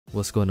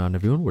What's going on,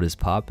 everyone? What is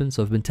poppin'?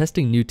 So I've been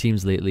testing new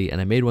teams lately,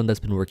 and I made one that's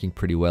been working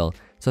pretty well.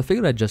 So I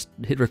figured I'd just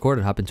hit record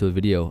and hop into a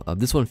video.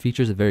 This one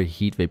features a very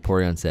heat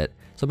Vaporeon set,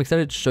 so I'm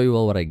excited to show you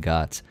all what I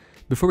got.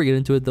 Before we get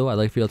into it though, I'd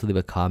like for you all to leave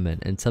a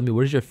comment and tell me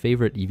what is your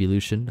favorite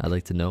evolution. I'd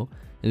like to know.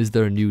 And is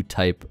there a new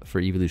type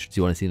for evolutions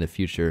you want to see in the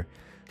future?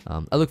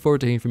 I look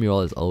forward to hearing from you all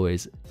as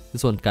always.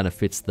 This one kind of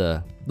fits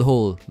the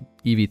whole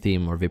Eevee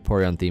theme, or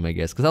Vaporeon theme, I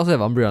guess, because I also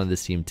have Umbreon on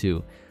this team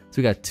too. So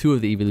we got two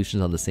of the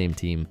evolutions on the same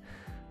team.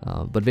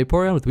 But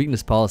Vaporeon with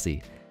Weakness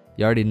Policy.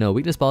 You already know,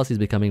 Weakness Policy is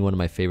becoming one of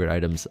my favorite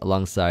items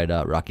alongside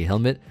Rocky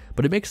Helmet,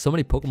 but it makes so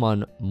many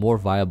Pokemon more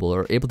viable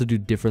or able to do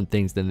different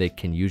things than they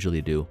can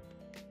usually do.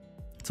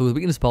 So with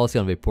Weakness Policy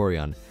on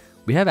Vaporeon,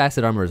 we have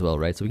Acid Armor as well,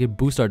 right? So we can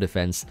boost our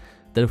defense.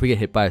 Then if we get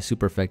hit by a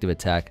super effective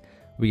attack,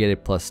 we get a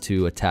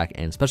 +2 attack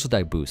and special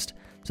attack boost.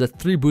 So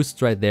that's 3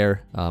 boosts right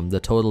there, the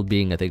total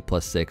being I think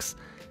 +6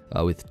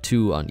 with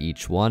 2 on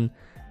each one.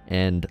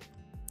 And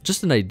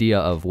just an idea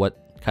of what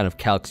kind of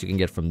calcs you can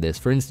get from this.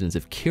 For instance,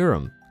 if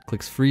Kyurem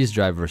clicks Freeze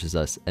Drive versus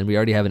us and we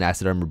already have an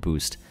Acid Armor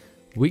boost,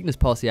 Weakness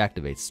Policy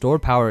activates.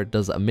 Stored power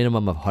does a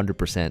minimum of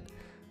 100%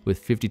 with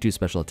 52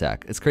 special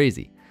attack. It's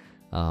crazy.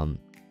 The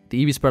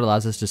Eevee spread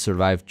allows us to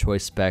survive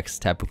Choice Specs,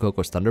 Tapu,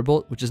 Koko's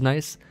Thunderbolt, which is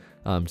nice.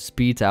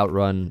 Speed to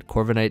outrun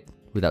Corviknight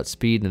without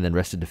speed, and then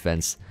Rested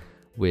Defense,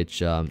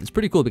 which is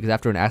pretty cool because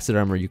after an Acid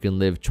Armor you can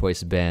live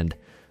Choice Band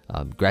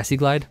Grassy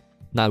Glide.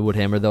 Not Wood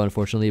Hammer though,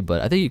 unfortunately,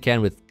 but I think you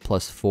can with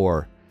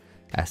 +4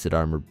 Acid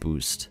Armor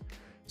boost.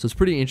 So it's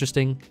pretty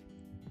interesting.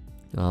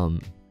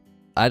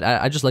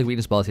 I just like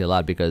Weakness Policy a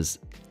lot because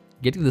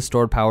getting the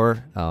stored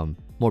power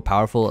more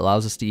powerful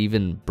allows us to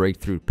even break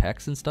through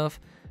Pex and stuff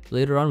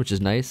later on, which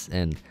is nice.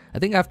 And I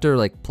think after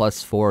like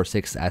 +4 or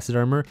 6 Acid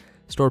Armor,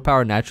 stored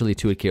power naturally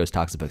 2 KOs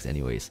Toxapex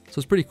anyways. So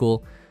it's pretty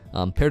cool.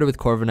 Paired it with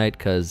Corviknight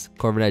because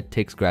Corviknight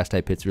takes grass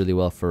type hits really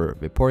well for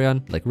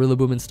Vaporeon, like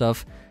Rillaboom and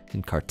stuff,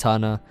 and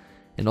Kartana,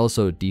 and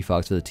also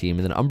Defox for the team.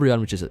 And then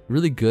Umbreon, which is a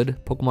really good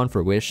Pokemon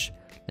for Wish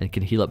and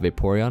can heal up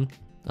Vaporeon.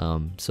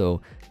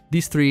 So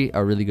these three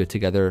are really good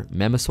together.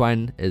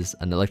 Mamoswine is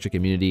an electric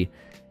immunity,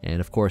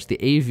 and of course the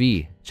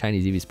AV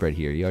Chinese Eevee spread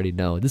here. You already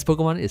know this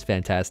Pokemon is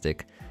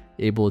fantastic,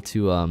 able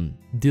to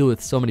deal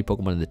with so many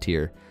Pokemon in the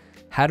tier.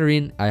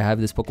 Hatterene, I have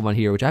this Pokemon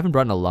here, which I haven't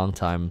brought in a long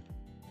time.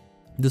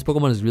 This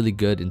Pokemon is really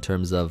good in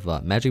terms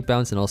of Magic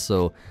Bounce and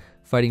also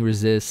Fighting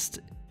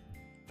Resist.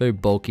 Very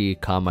bulky,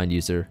 Calm Mind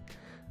user.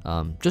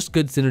 Just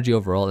good synergy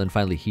overall. And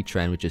finally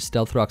Heatran, which is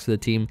Stealth Rocks for the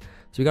team.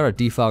 So we got our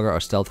Defogger, our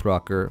Stealth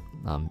Rocker.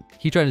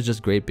 Heatran is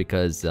just great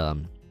because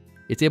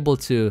it's able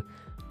to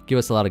give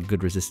us a lot of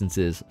good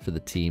resistances for the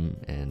team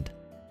and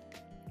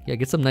yeah,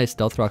 get some nice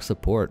Stealth Rock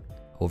support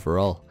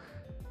overall.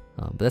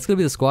 But that's gonna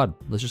be the squad.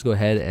 Let's just go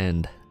ahead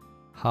and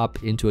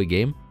hop into a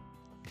game.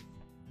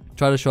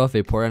 Try to show off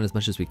Vaporeon as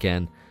much as we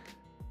can.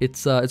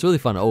 It's really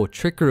fun. Oh,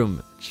 Trick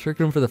Room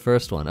for the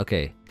first one.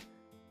 Okay,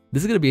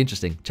 this is gonna be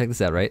interesting. Check this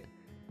out, right?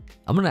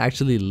 I'm gonna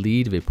actually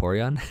lead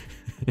Vaporeon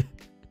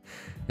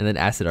and then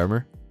Acid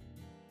Armor.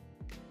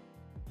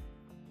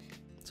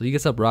 So he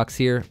gets up rocks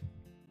here.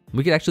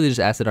 We could actually just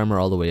Acid Armor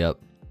all the way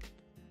up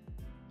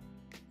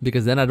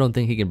because then I don't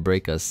think he can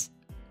break us.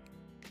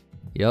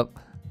 Yep.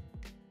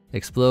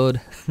 Explode.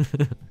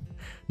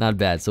 Not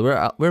bad.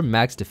 So we're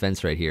max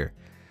defense right here.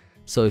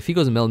 So if he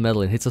goes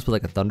Metal and hits us with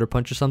like a Thunder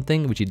Punch or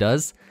something, which he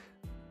does,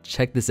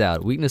 check this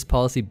out. Weakness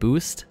Policy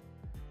boost.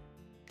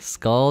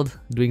 Scald,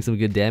 doing some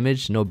good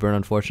damage. No burn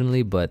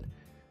unfortunately, but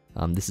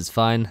this is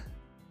fine.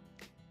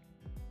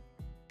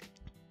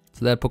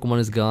 So that Pokemon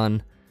is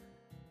gone.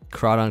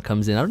 Crawdon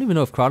comes in. I don't even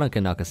know if Crawdon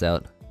can knock us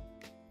out.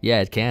 Yeah,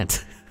 it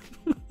can't.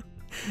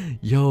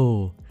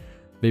 Yo,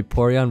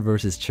 Vaporeon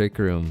versus Trick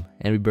Room,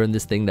 and we burn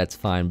this thing, that's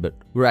fine, but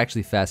we're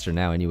actually faster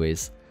now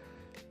anyways.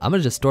 I'm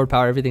gonna just store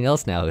power everything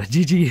else now.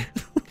 GG.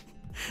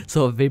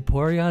 So a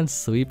Vaporeon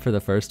sweep for the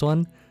first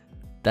one,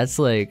 that's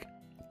like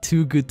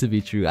too good to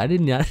be true. I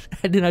did not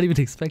even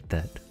expect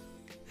that.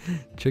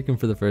 Trick him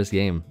for the first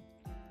game.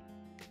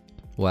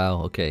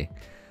 Wow, okay.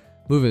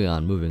 Moving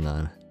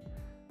on.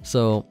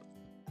 So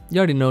you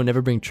already know,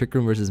 never bring Trick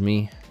Room versus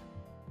me.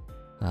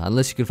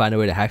 Unless you can find a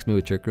way to hack me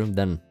with Trick Room,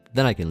 then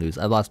I can lose.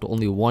 I've lost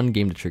only 1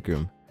 game to Trick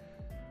Room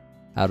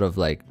out of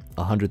like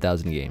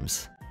 100,000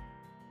 games.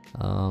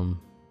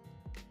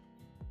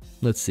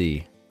 Let's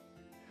see.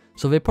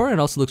 So Vaporeon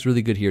also looks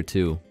really good here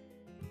too.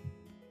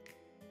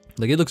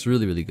 Like it looks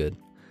really good.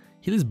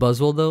 He leaves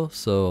Buzzwole though,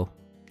 so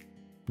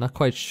not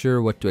quite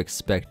sure what to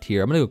expect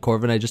here. I'm gonna go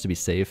Corviknight just to be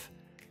safe.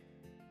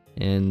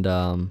 And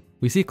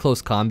we see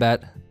close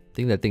combat. I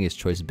think that thing is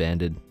choice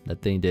banded.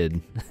 That thing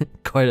did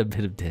quite a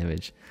bit of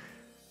damage.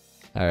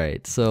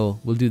 Alright, so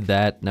we'll do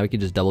that. Now we can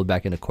just double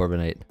back into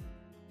Corviknight.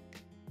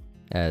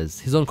 As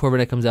his own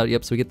Corviknight comes out,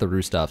 yep, so we get the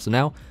Roost off. So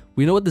now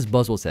we know what this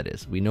Buzzwole set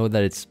is. We know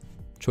that it's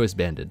choice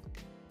banded,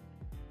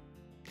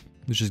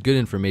 which is good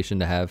information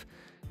to have.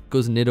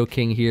 Goes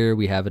Nidoking here.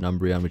 We have an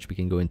Umbreon, which we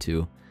can go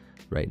into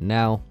right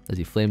now as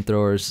he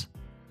flamethrowers.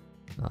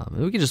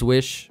 And we can just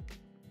wish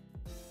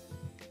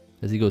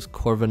as he goes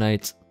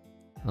Corviknight.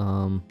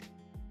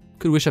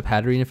 Could wish up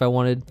Hatterene if I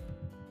wanted.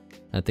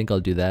 I think I'll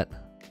do that.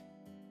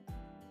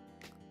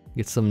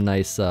 Get some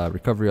nice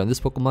recovery on this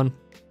Pokemon.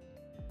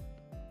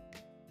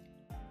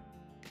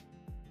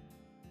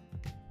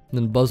 And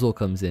then Buzzwole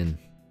comes in.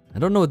 I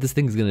don't know what this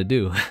thing's gonna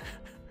do.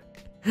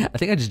 I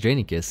think I just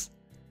Draining Kiss.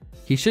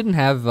 He shouldn't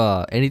have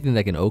anything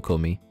that can OHKO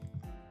me.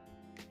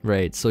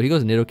 Right, so he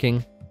goes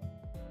Nidoking.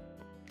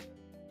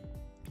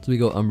 So we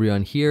go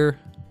Umbreon here.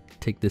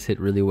 Take this hit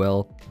really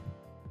well.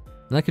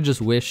 And I could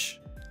just Wish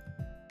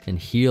and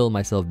heal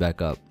myself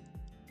back up.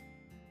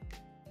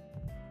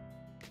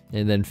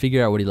 And then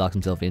figure out what he locks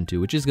himself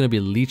into, which is going to be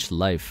Leech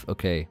Life.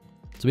 Okay,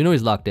 so we know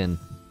he's locked in.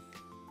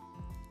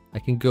 I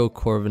can go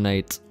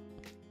Corviknight.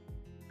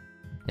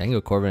 Yeah, I can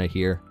go Corviknight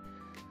here.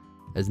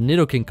 As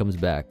Nidoking comes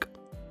back.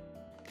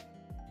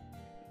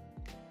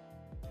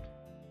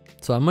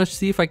 So I'm going to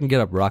see if I can get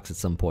up rocks at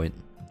some point.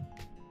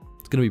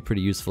 It's going to be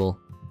pretty useful.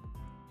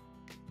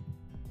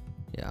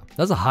 Yeah,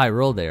 that's a high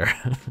roll there.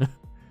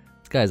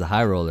 This guy is a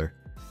high roller.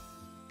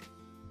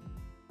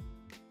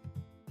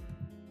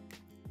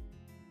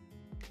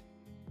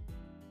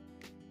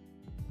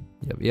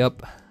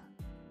 Yep.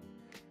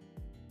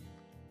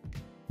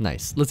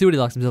 Nice. Let's see what he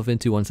locks himself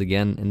into once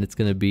again, and it's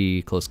gonna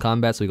be close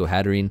combat, so we go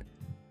Hatterene.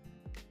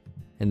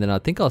 And then I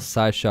think I'll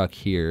Psyshock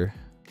here.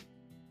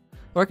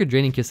 Or I could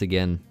Draining Kiss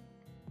again.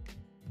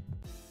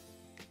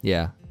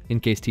 Yeah, in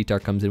case T-Tar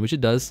comes in, which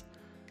it does.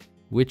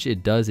 Which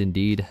it does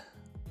indeed.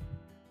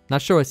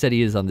 Not sure what set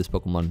he is on this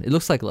Pokemon. It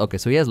looks like, okay,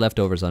 so he has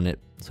leftovers on it,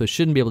 so it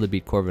shouldn't be able to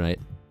beat Corviknight.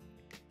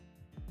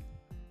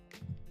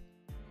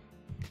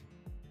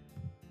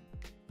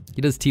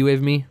 He does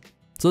T-Wave me.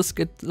 So let's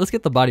get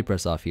the Body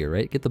Press off here,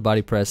 right? Get the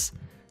Body Press,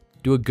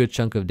 do a good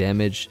chunk of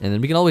damage, and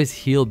then we can always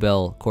Heal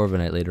Bell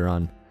Corviknight later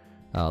on.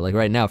 Like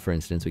right now, for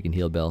instance, we can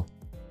Heal Bell.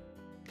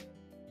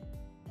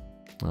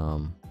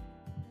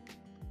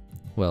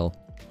 Well,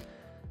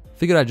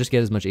 figured I'd just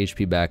get as much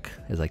HP back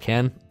as I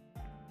can.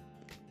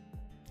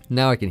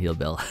 Now I can Heal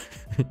Bell.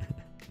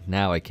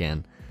 Now I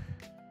can.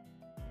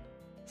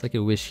 So I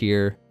can Wish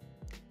here.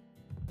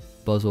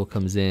 Buzzwole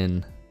comes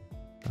in.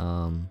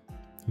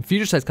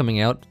 Future Sight's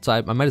coming out, so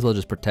I might as well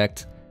just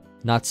Protect.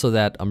 Not so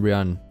that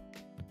Umbreon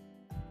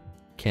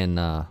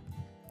can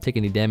take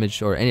any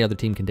damage, or any other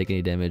team can take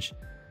any damage.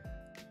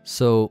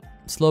 So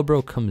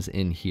Slowbro comes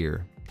in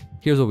here.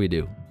 Here's what we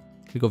do.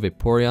 We go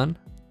Vaporeon.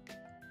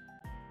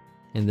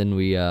 And then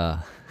we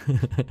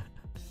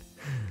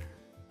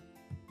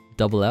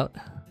double out.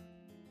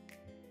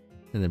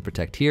 And then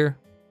Protect here.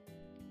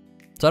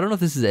 So I don't know if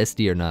this is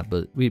SD or not,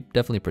 but we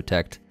definitely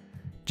Protect.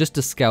 Just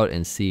to scout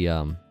and see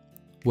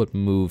what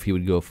move he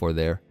would go for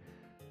there.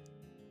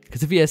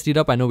 Because if he SD'd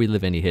up, I know we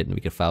live any hit and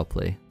we could Foul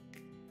Play.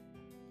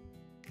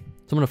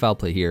 So I'm going to Foul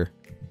Play here.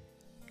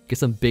 Get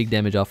some big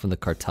damage off from the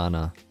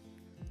Kartana,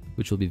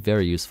 which will be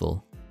very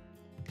useful.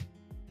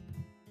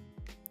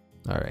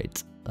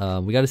 Alright.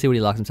 We got to see what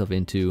he locks himself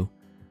into.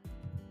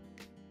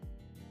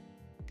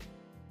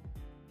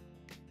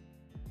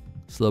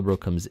 Slowbro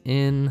comes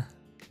in.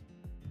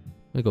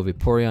 I'm going to go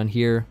Vaporeon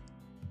here.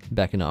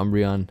 Back into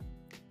Umbreon.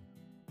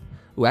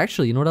 Ooh,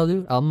 actually, you know what I'll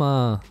do?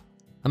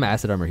 I'm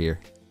Acid Armor here.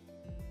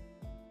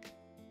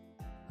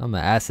 I'm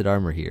an Acid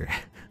Armor here.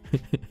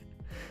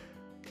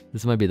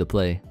 This might be the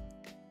play.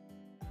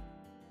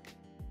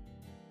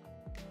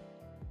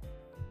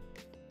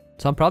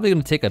 So I'm probably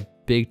going to take a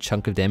big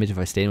chunk of damage if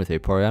I stay in with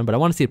Vaporeon, but I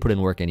want to see it put in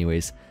work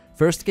anyways.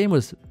 First game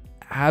was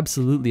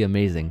absolutely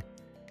amazing.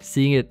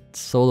 Seeing it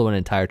solo an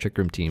entire Trick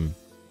Room team,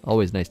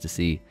 always nice to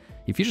see.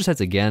 He Future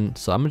Sights again,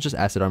 so I'm going to just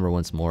Acid Armor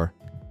once more.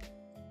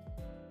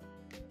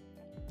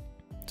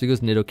 So he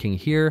goes Nidoking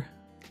here.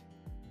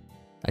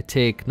 I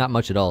take not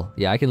much at all.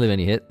 Yeah, I can live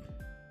any hit.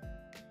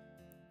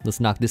 Let's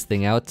knock this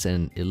thing out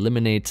and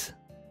eliminate.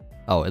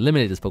 Oh,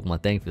 eliminate this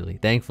Pokemon, thankfully.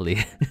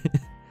 Thankfully.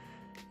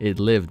 It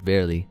lived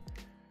barely.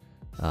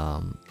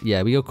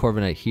 Yeah, we go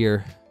Corviknight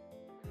here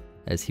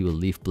as he will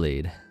Leaf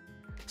Blade.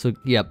 So,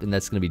 yep, and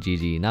that's going to be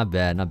GG. Not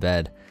bad, not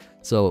bad.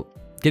 So,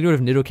 getting rid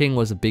of Nidoking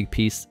was a big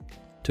piece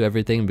to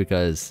everything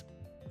because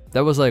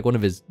that was like one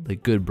of his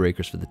good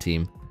breakers for the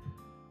team.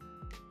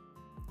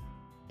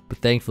 But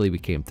thankfully we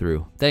came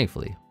through.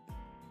 Thankfully.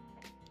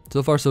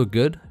 So far so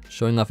good.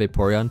 Showing off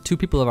Vaporeon. 2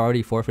 people have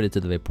already forfeited to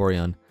the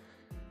Vaporeon.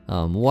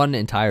 1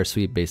 entire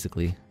sweep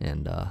basically.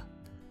 And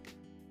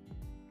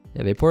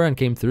yeah, Vaporeon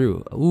came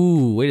through.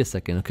 Ooh, wait a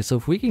second. Okay, so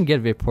if we can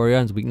get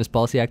Vaporeon's weakness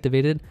policy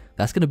activated,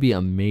 that's going to be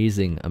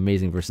amazing,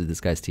 amazing versus this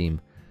guy's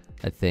team,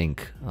 I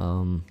think.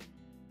 Though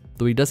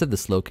he does have the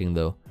Slowking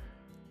though.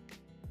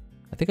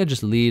 I think I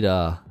just lead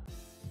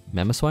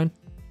Mamoswine.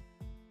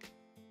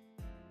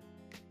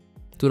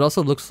 So it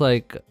also looks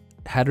like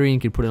Hatterene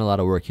can put in a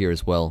lot of work here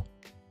as well.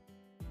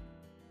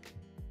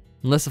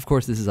 Unless, of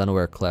course, this is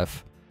Unaware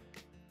Clef.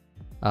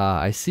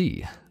 I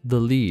see. The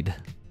lead.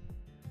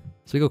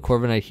 So we go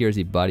Corviknight here as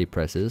he Body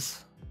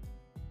Presses.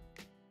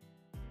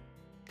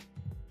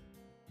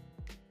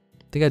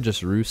 I think I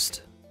just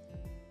Roost.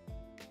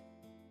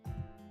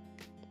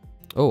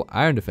 Oh,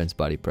 Iron Defense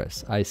Body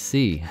Press. I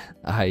see.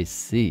 I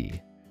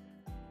see.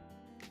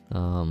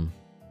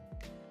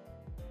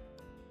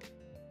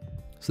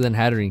 So then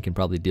Hatterene can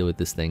probably deal with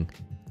this thing.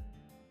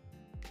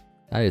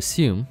 I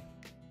assume.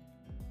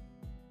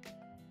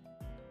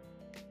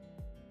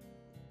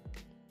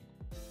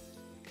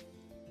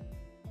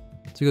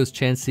 he goes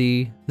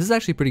Chansey. This is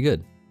actually pretty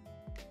good.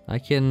 I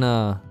can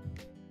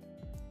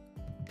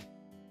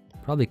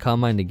probably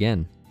Calm Mind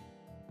again.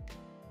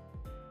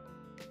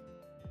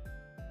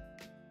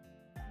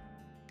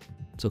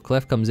 So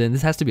Clef comes in.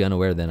 This has to be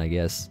unaware then, I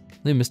guess.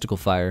 Maybe Mystical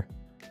Fire.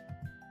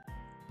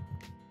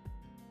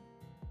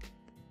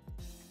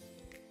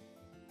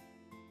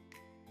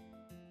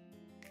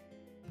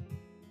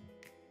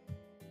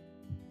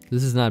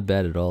 This is not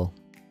bad at all.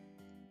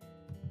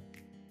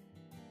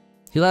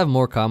 He'll have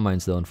more Calm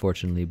Minds though,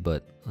 unfortunately,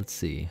 but let's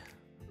see.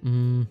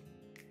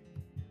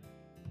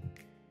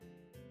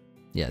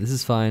 Yeah, this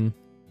is fine.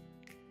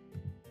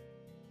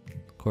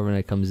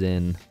 Corviknight comes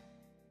in.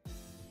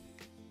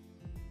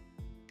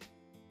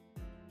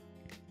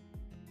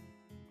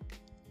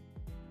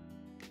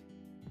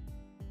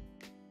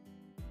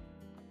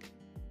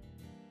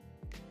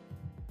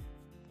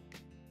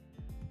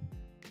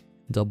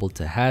 Double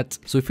to Hat.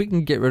 So if we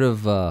can get rid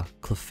of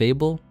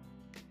Clefable,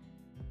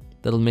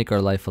 that'll make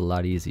our life a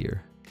lot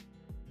easier.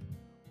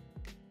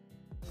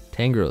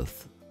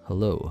 Tangrowth,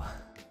 hello.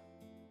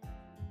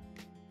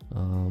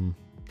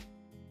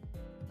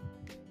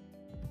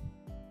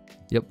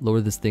 Yep,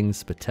 lower this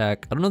thing's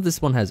attack. I don't know if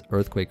this one has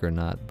Earthquake or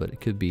not, but it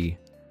could be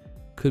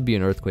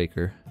an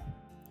Earthquaker.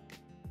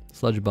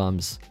 Sludge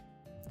Bombs.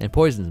 And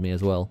poisons me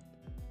as well.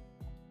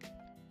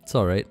 It's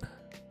alright.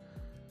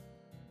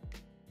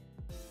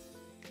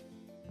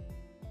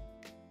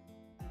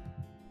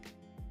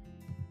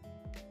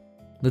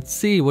 Let's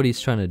see what he's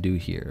trying to do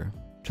here.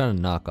 Trying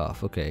to knock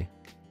off, okay.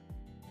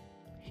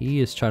 He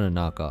is trying to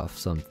knock off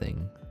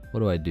something.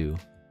 What do I do?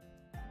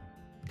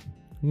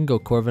 We can go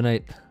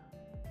Corviknight.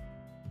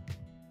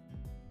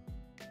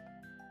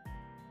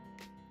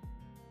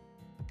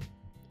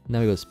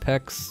 Now he goes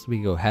Pex. We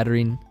can go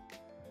Hatterene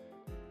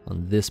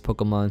on this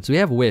Pokemon. So we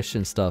have Wish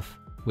and stuff,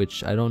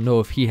 which I don't know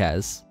if he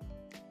has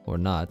or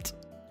not.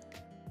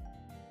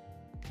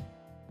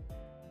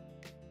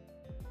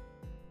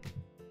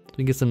 We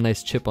can get some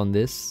nice chip on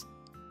this.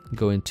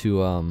 Go into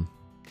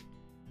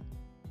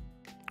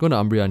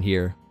Umbreon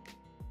here.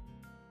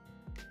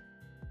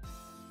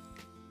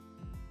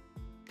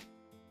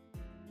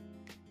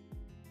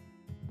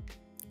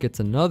 Gets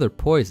another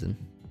poison.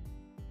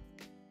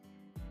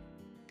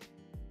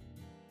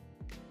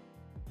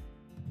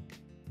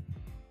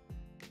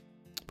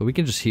 But we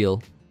can just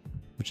heal,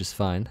 which is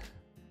fine.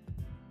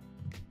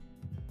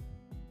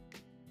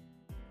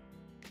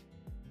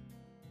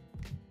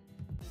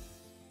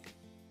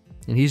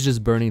 And he's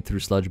just burning through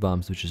Sludge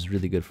Bombs, which is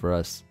really good for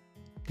us,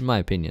 in my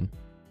opinion.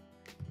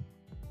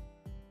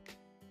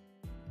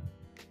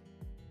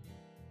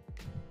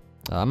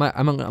 I'm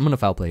gonna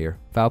Foul Play here.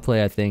 Foul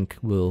Play, I think,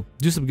 will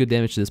do some good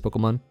damage to this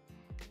Pokemon.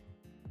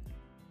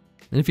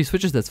 And if he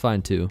switches, that's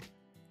fine too.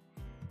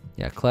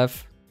 Yeah,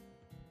 Clef.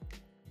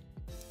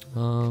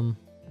 I'm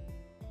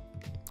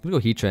gonna go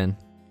Heatran.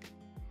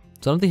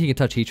 So I don't think he can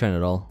touch Heatran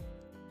at all.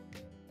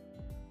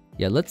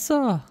 Yeah, let's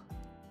actually,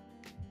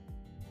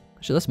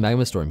 let's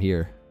Magma Storm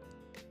here.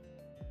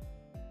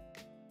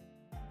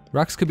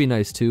 Rocks could be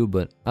nice too,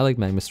 but I like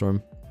Magma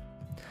Storm.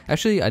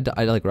 Actually, I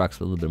like Rocks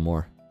a little bit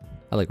more.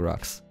 I like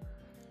Rocks.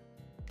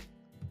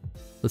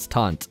 Let's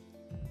Taunt.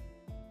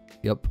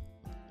 Yep,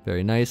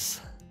 very nice.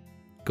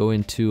 Go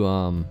into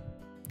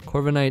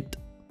Corviknight,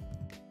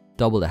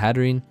 double the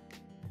Hatterene,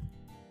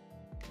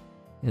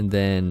 and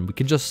then we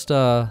can just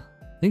I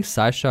think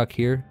Psyshock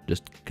here,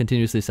 just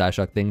continuously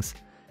Psyshock things.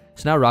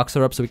 So now Rocks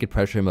are up, so we could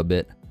pressure him a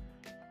bit.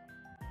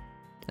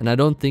 And I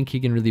don't think he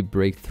can really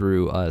break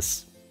through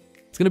us.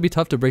 It's gonna be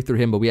tough to break through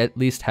him, but we at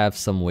least have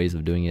some ways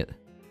of doing it.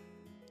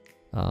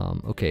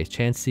 Okay,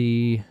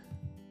 Chansey.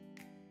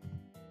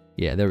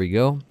 Yeah, there we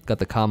go. Got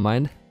the Calm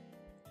Mind.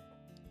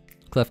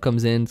 Clef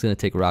comes in, it's gonna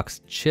take Rock's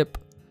Chip.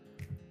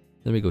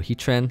 Then we go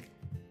Heatran.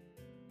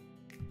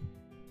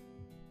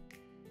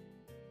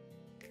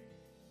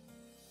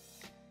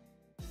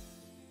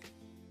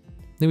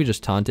 Then we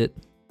just taunt it.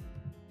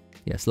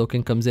 Yeah,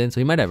 Slowking comes in, so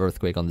he might have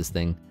Earthquake on this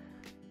thing.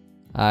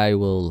 I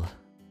will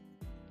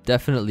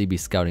definitely be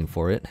scouting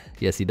for it.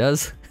 Yes, he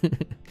does.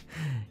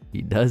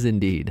 He does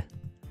indeed.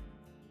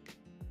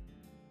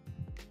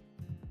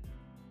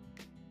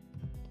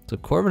 So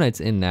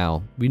Corviknight's in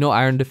now. We know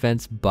Iron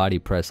Defense, Body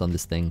Press on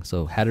this thing,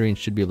 so Hatterene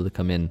should be able to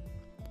come in.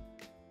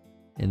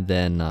 And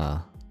then,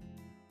 yeah,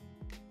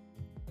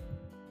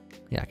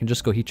 I can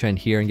just go Heatran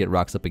here and get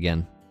Rocks up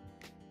again.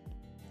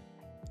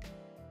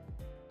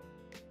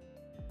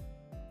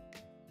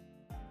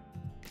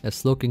 As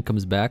Slowking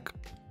comes back,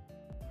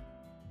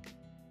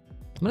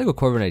 I'm gonna go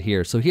Corviknight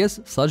here. So he has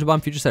Sludge Bomb,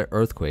 Future Sight,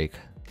 Earthquake.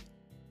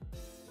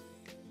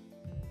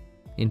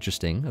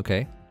 Interesting,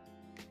 okay.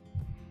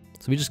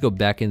 So we just go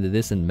back into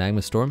this and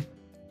Magma Storm.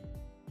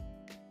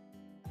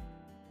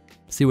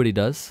 See what he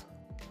does.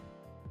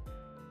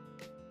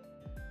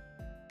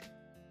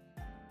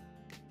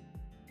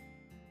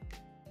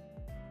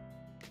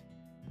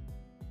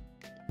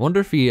 Wonder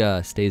if he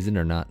stays in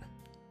or not.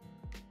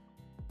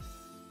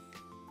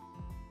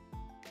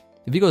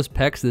 If he goes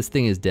Pex, this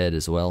thing is dead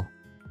as well.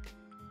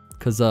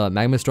 Because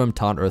Magma Storm,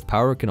 Taunt, Earth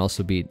Power can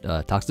also beat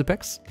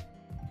Toxapex.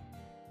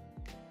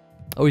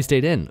 Oh, he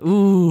stayed in.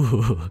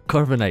 Ooh,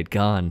 Corviknight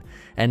gone.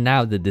 And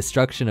now the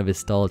destruction of his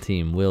stall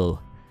team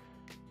will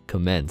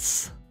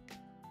commence.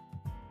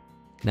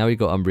 Now we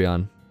go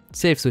Umbreon.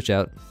 Safe switch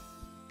out.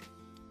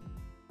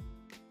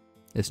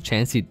 It's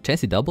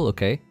Chansey double?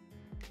 Okay.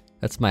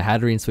 That's my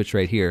Hatterene switch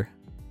right here.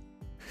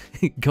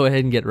 Go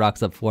ahead and get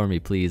rocks up for me,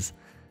 please.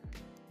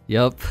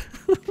 Yup.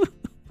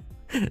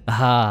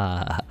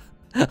 Ah.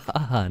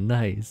 Ah,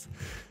 nice.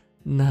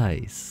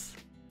 Nice.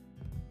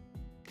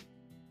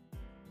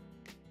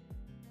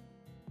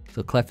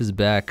 So Clef is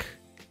back.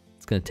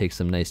 It's gonna take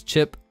some nice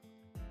chip.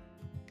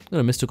 I'm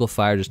gonna Mystical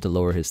Fire just to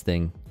lower his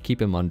thing.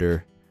 Keep him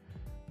under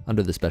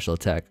the special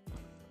attack.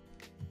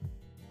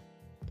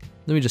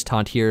 Let me just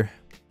taunt here.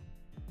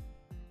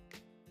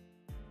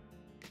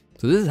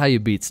 So this is how you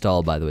beat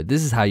stall, by the way.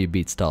 This is how you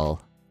beat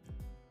stall.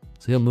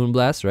 So he'll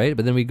Moonblast, right?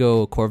 But then we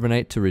go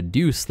Corviknight to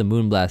reduce the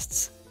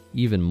Moonblasts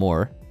even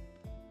more.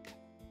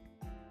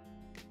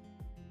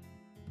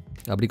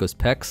 But he goes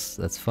Pex.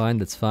 That's fine,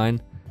 that's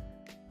fine.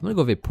 I'm gonna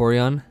go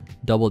Vaporeon,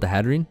 double to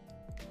Hatterene.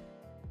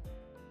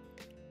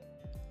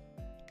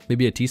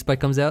 Maybe a T-Spike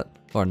comes out,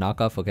 or a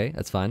knockoff, okay,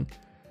 that's fine.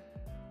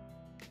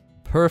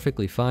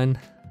 Perfectly fine.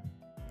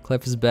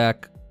 Clef is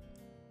back.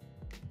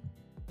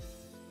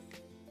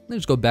 Let's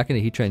just go back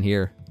into Heatran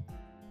here.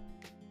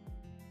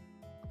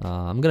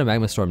 I'm gonna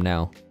Magma Storm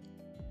now.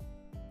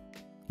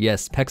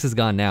 Yes, Pex is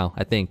gone now,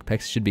 I think.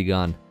 Pex should be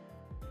gone.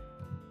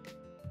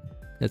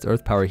 That's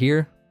Earth Power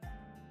here.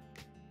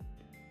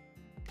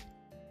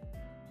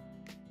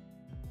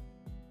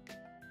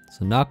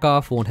 So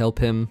knockoff won't help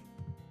him.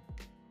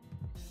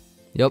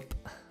 Yup.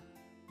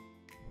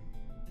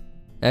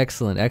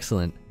 Excellent,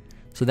 excellent.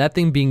 So that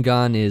thing being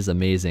gone is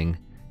amazing.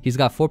 He's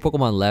got 4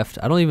 Pokemon left.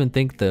 I don't even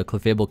think the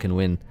Clefable can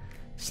win.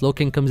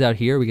 Slowking comes out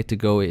here. We get to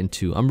go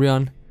into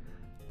Umbreon.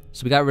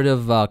 So we got rid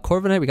of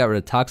Corviknight. We got rid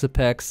of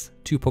Toxapex.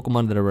 2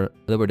 Pokemon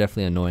that were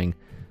definitely annoying.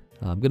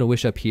 I'm gonna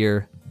Wish up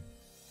here,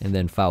 and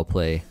then Foul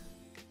Play.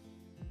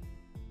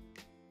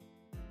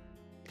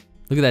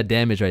 Look at that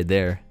damage right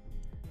there.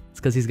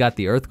 It's because he's got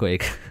the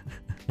Earthquake.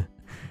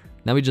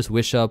 Now we just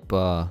Wish up.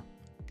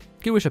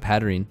 Can Wish up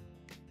Hatterene.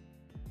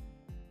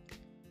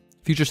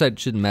 Future Sight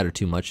shouldn't matter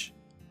too much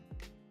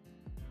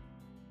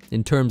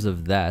in terms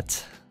of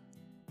that.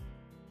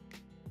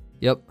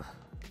 Yep.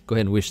 Go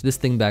ahead and Wish this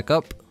thing back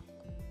up.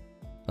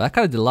 Well, that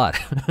kind of did a lot.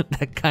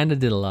 That kind of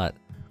did a lot.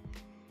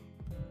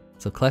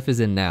 So Clef is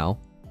in now.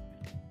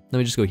 Let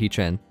me just go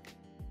Heatran.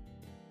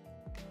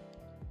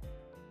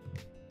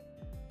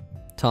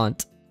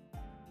 Taunt.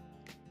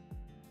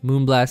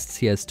 Moonblasts,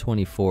 he has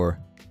 24.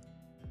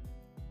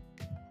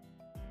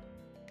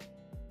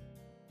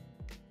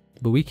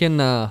 But we can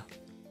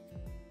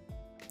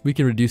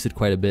reduce it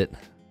quite a bit.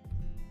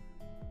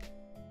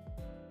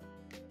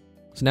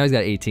 So now he's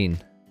got 18.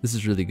 This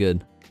is really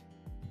good.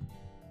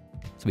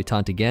 So we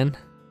taunt again.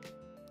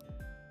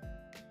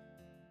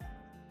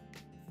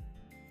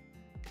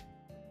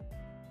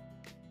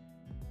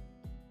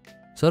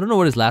 So I don't know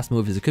what his last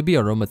move is. It could be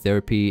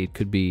Aromatherapy. It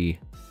could be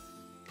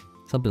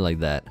something like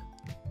that.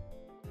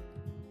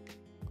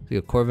 So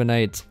we go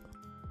Corviknight.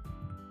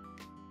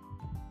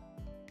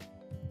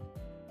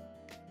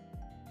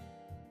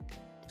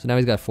 So now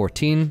he's got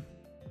 14.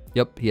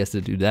 Yep, he has to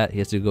do that. He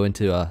has to go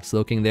into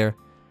Slowking there.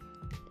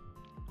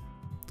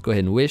 Let's go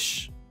ahead and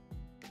Wish.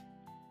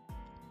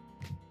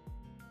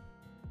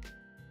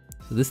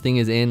 So this thing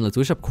is in. Let's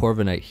Wish up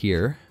Corviknight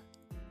here.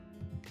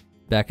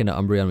 Back into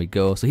Umbreon we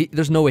go. So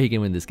there's no way he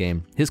can win this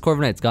game. His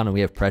Corviknight's gone and we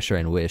have Pressure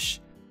and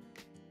Wish.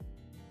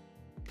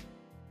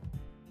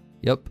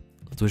 Yep.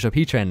 Let's Wish up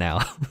Heatran now.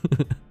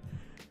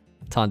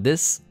 Taunt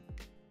this.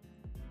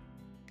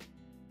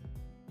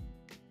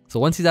 So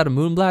once he's out of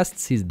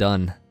Moonblasts, he's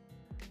done.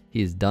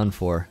 He's done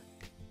for.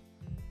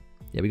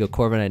 Yeah, we go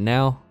Corviknight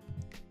now.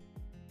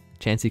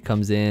 Chansey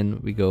comes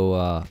in. We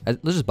go,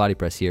 let's just Body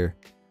Press here.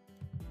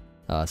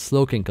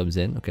 Slowking comes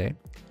in, okay.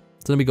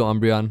 So then we go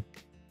Umbreon.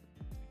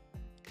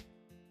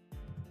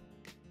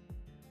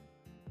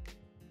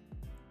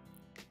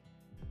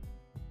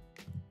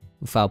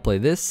 Foul Play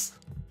this.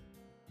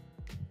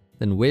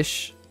 Then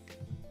Wish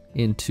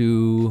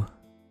into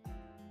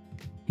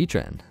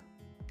Heatran.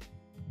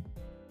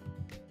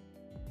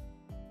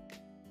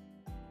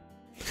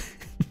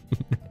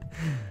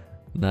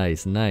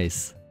 Nice,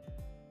 nice.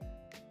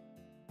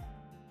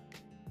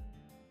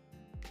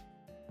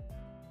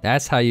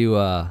 That's how you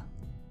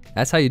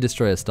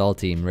destroy a stall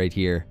team right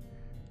here.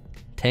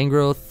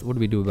 Tangrowth, what do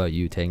we do about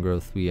you,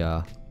 Tangrowth? We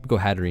go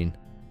Hatterene.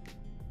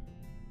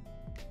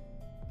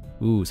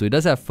 Ooh, so he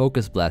does have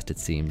Focus Blast, it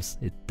seems.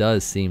 It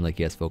does seem like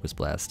he has Focus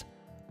Blast.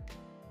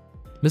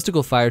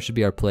 Mystical Fire should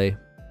be our play.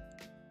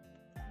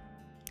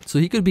 So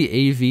he could be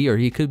AV or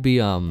he could be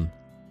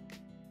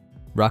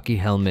Rocky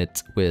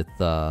Helmet with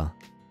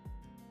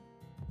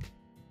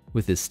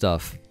his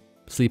stuff.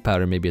 Sleep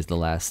Powder maybe is the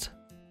last.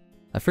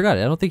 I forgot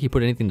it. I don't think he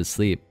put anything to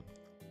sleep.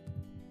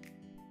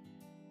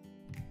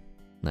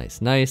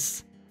 Nice,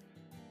 nice.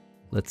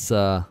 Let's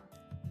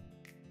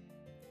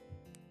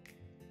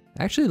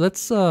actually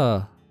let's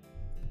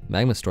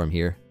Magma Storm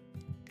here.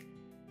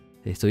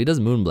 Okay, so he does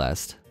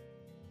Moonblast.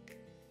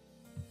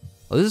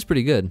 Oh, this is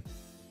pretty good.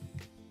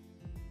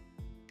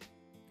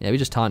 Yeah, we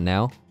just taunt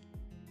now.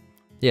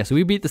 Yeah, so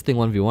we beat this thing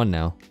 1v1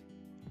 now.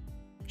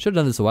 Should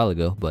have done this a while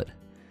ago, but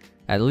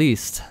at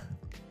least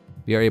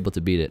we are able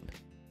to beat it.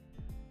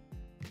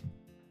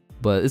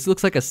 But this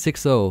looks like a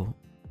 6-0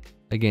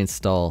 against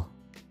Stall.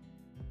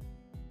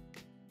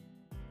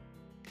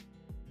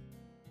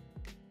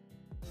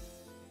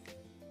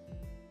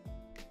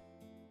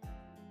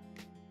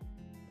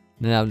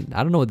 Now,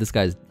 I don't know what this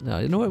guy's...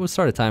 you know what? We'll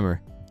start a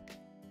timer.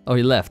 Oh,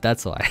 he left.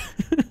 That's why.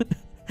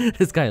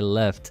 This guy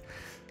left.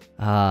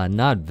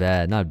 Not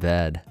bad. Not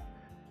bad.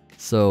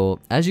 So,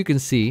 as you can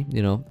see,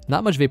 you know,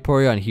 not much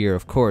Vaporeon here,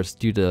 of course,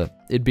 due to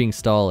it being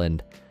stall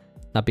and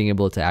not being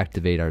able to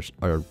activate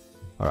our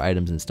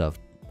items and stuff.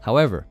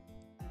 However,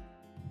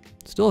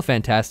 still a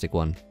fantastic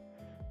one.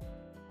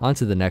 On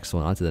to the next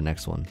one. On to the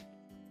next one.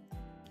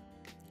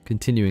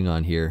 Continuing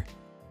on here.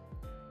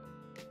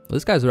 Well,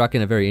 this guy's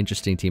rocking a very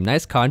interesting team.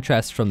 Nice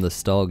contrast from the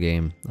stall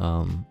game.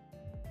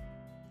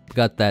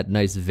 Got that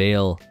nice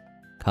Veil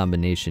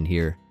combination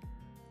here.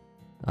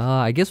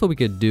 I guess what we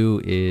could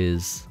do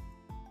is...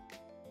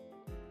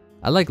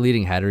 I like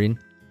leading Hatterene,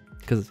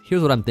 because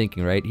here's what I'm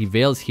thinking, right? He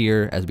Veils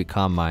here as we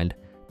Calm Mind,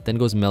 then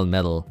goes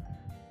Melmetal.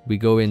 We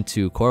go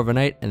into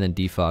Corviknight and then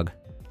Defog.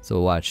 So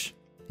watch.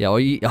 Yeah,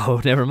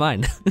 oh never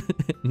mind.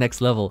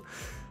 Next level.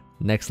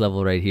 Next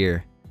level right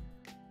here.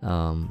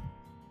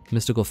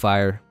 Mystical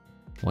Fire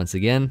once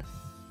again.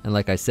 And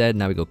like I said,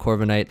 now we go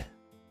Corviknight.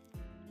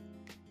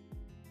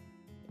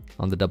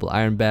 On the double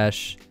Iron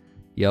Bash.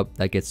 Yup,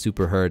 that gets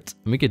super hurt.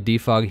 And we could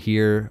Defog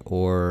here,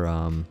 or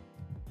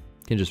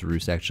can just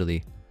Roost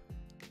actually.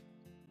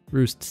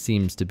 Roost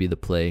seems to be the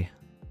play.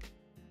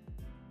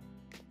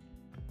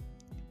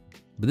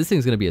 But this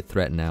thing's gonna be a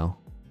threat now,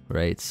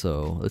 right?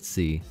 So let's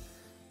see.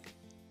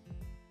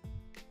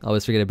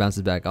 Always forget it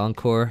bounces back.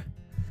 Encore.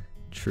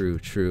 True,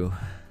 true.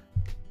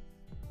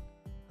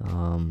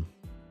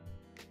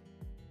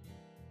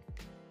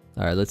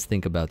 Alright, let's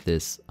think about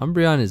this.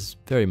 Umbreon is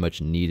very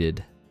much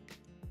needed.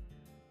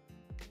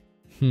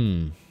 I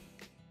mean,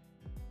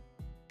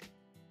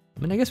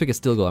 I guess we could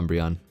still go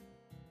Umbreon.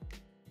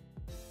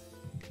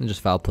 And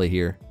just foul play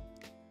here.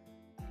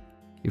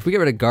 If we get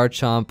rid of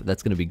Garchomp,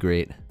 that's going to be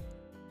great.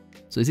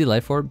 So is he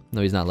Life Orb?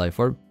 No, he's not Life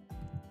Orb.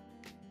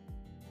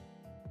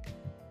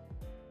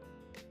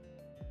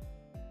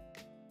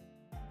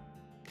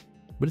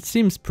 But it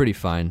seems pretty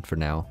fine for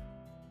now.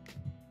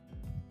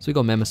 So we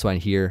go Mamoswine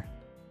here.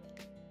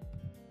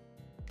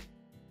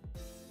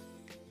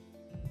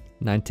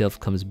 Ninetales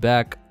comes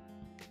back.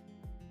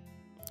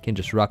 Can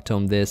just Rock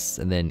Tomb this,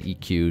 and then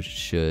EQ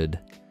should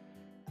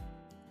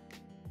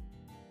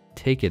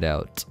take it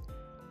out.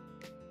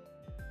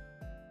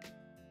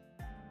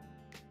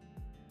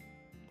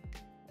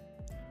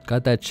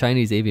 Got that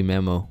Chinese AV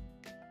Memo.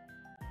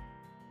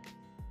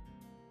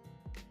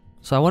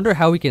 So I wonder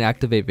how we can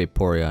activate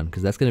Vaporeon,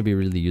 because that's going to be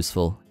really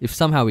useful, if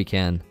somehow we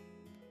can.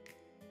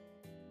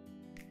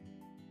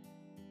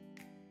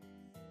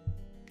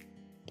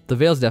 The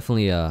Veil's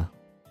definitely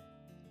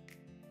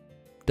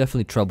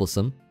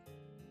troublesome.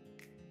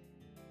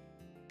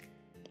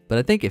 But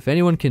I think if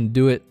anyone can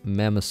do it,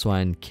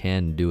 Mamoswine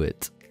can do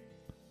it.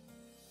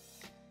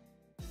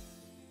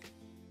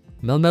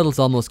 Melmetal's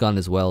almost gone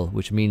as well,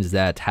 which means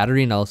that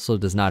Hatterene also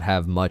does not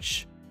have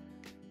much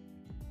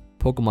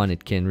Pokemon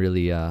it can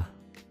really that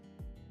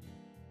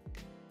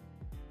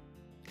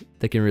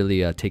can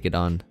really take it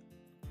on.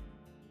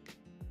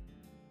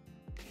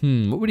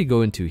 What would he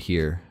go into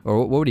here? Or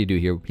what would he do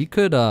here? He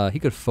could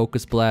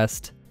Focus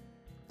Blast.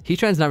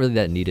 Heatran's not really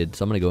that needed,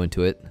 so I'm gonna go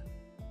into it.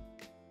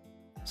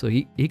 So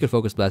he could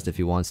Focus Blast if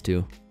he wants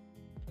to.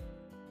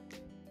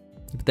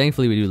 But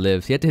thankfully we do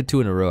live. He had to hit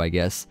 2 in a row, I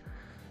guess.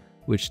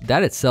 Which,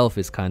 that itself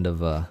is kind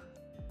of a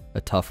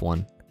tough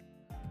one.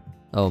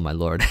 Oh my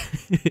lord.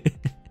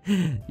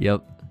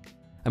 Yep.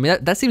 I mean,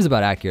 that seems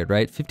about accurate,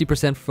 right?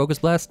 50% for Focus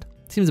Blast?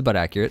 Seems about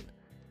accurate.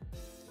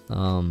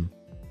 Yeah,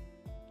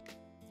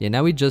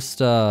 now we just,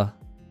 let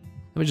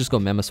me just go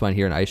Mamoswine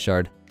here and Ice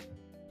Shard.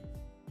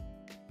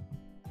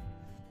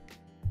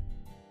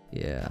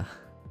 Yeah.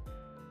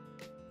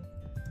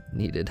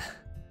 Needed.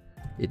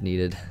 It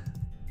needed.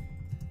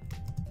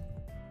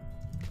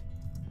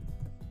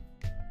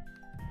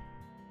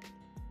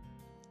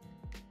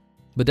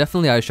 But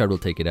definitely Ice Shard will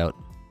take it out.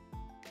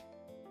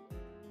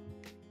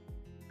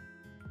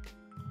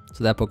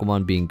 So that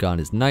Pokemon being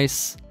gone is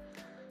nice.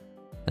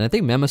 And I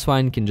think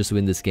Mamoswine can just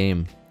win this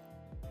game.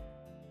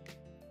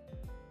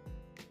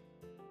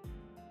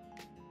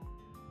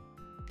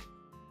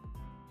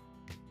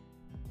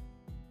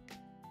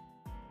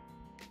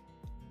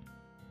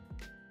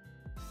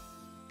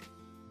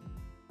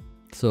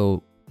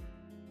 So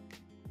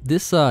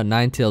this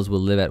Ninetales will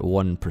live at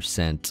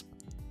 1%.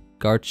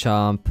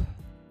 Garchomp.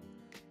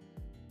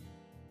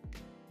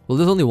 Well,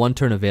 there's only 1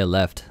 turn of Veil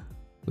left,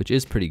 which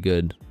is pretty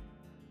good.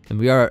 And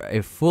we are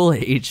a full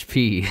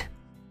HP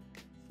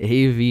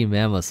AV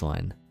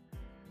Mamoswine.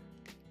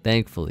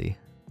 Thankfully.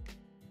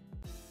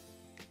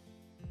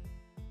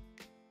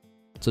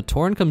 So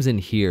Torn comes in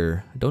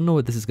here. I don't know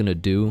what this is gonna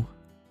do.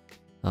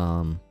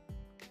 But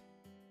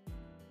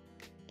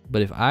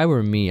if I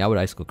were me, I would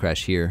Icicle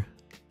Crash here.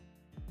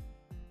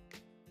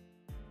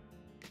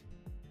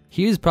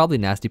 He is probably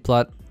Nasty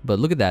Plot, but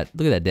look at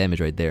that damage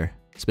right there.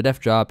 Spidef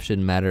drop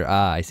shouldn't matter.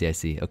 Ah, I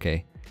see,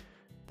 okay.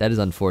 That is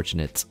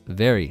unfortunate.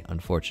 Very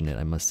unfortunate,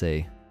 I must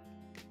say.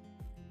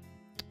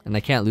 And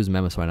I can't lose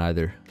Mamoswine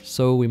either.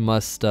 So we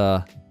must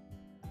do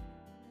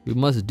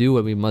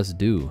what we must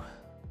do.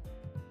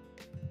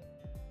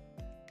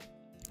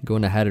 Go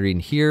into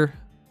Hatterene here.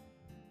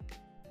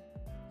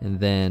 And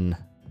then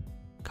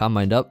Calm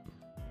Mind up.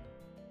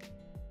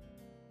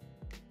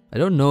 I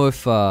don't know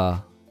if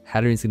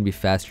Hatterene's gonna be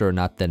faster or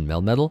not than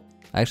Melmetal.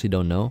 I actually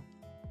don't know.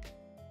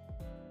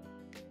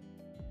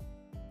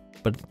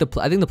 But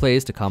I think the play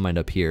is to Calm Mind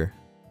up here.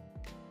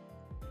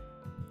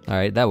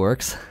 Alright, that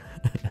works.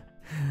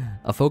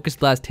 A Focus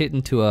Blast hit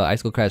into a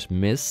Icicle Crash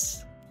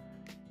miss.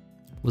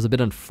 Was a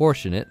bit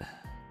unfortunate.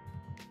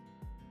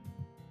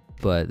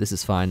 But this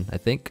is fine, I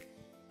think.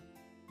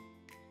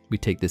 We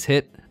take this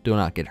hit. Do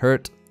not get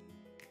hurt.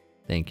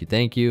 Thank you,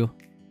 thank you.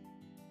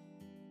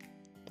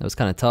 That was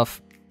kind of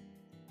tough.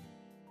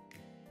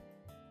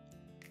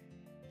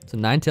 So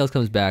Ninetales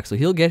comes back, so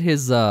he'll get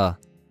his Veil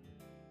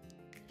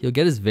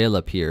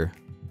up here.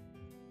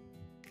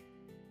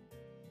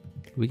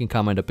 We can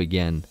Calm Mind up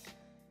again.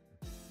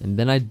 And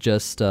then I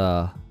just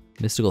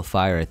Mystical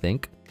Fire, I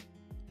think.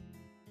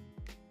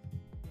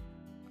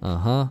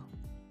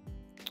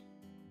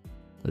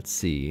 Let's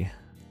see.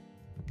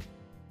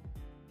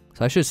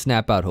 So I should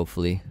snap out,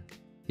 hopefully.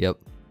 Yep.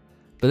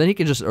 But then he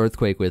can just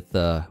Earthquake with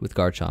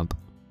Garchomp.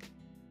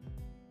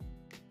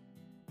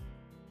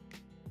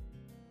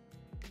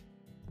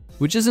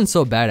 Which isn't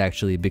so bad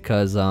actually,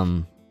 because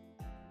I'm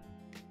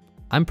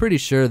pretty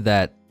sure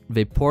that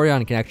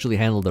Vaporeon can actually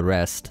handle the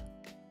rest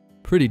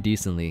pretty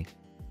decently.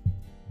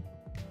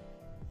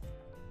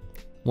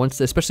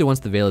 Especially once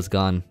the Veil is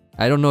gone.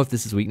 I don't know if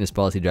this is Weakness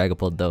Policy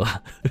Dragapult though.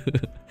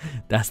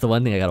 That's the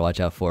one thing I gotta watch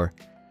out for.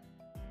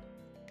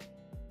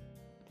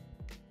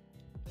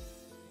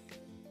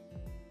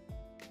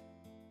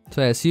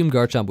 So I assume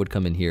Garchomp would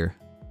come in here.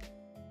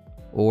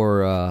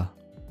 Or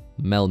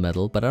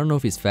Melmetal, but I don't know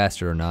if he's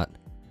faster or not.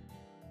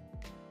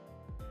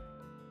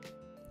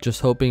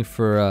 Just hoping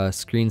for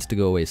screens to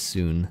go away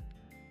soon.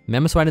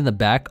 Mamoswine in the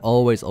back,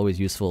 always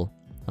useful.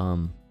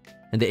 And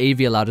the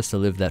AV allowed us to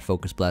live that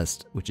Focus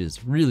Blast, which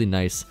is really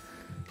nice.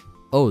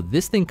 Oh,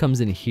 this thing comes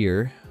in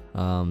here.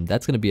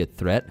 That's gonna be a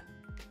threat.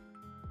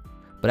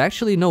 But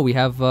actually, no, we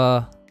have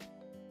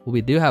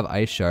we do have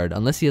Ice Shard,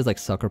 unless he has like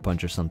Sucker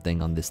Punch or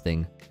something on this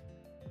thing.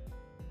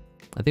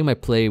 I think my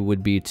play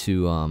would be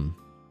to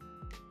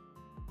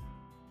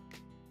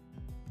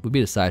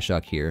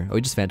Psyshock here. Oh,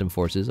 he just Phantom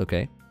Forces,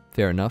 okay.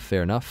 Fair enough,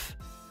 fair enough.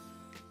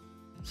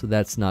 So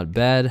that's not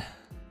bad.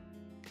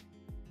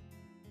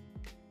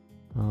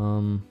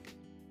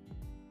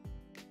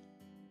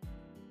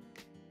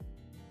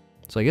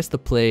 So I guess the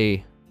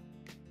play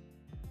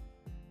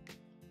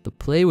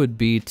would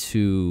be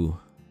to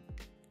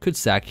could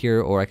sack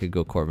here, or I could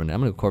go Corviknight.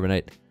 I'm gonna go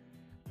Corviknight.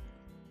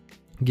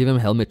 Give him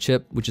Helmet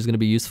Chip, which is gonna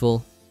be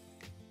useful.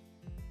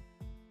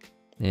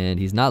 And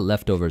he's not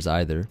leftovers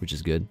either, which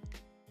is good.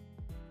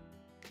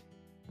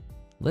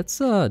 Let's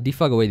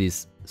defog away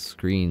these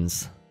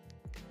screens,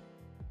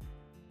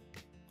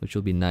 which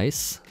will be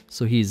nice.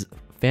 So he's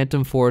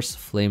Phantom Force,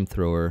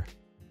 Flamethrower.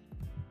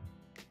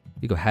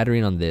 We go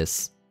Hatterene on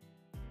this.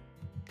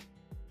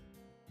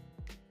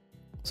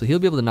 So he'll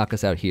be able to knock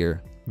us out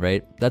here,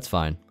 right? That's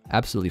fine.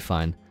 Absolutely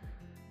fine.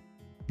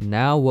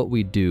 Now what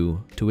we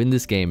do to win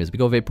this game is we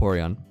go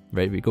Vaporeon,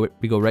 right? We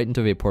go right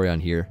into Vaporeon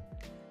here.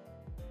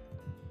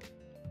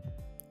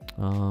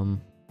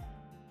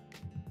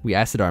 We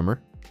Acid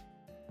Armor.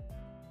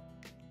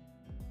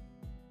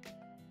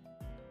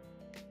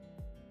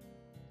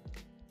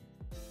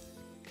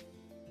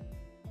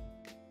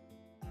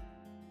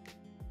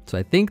 So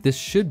I think this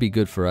should be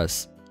good for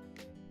us.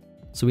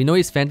 So we know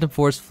he's Phantom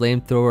Force,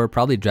 Flamethrower,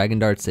 probably Dragon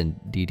Darts, and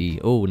DD.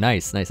 Oh,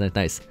 nice, nice, nice,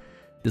 nice.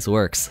 This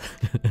works.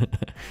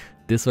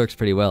 This works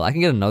pretty well. I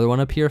can get another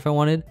one up here if I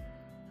wanted.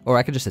 Or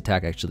I could just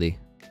attack, actually.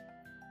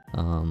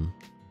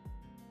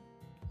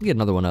 Get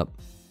another one up.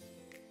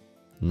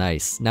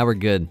 Nice. Now we're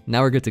good.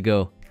 Now we're good to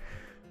go.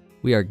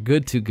 We are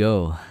good to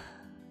go.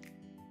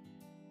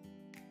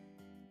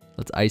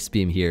 Let's Ice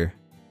Beam here.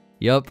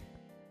 Yup.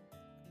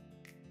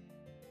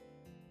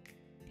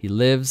 He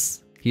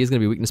lives. He is going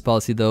to be Weakness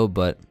Policy though,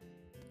 but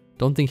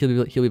don't think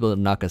he'll be able to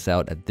knock us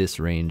out at this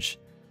range.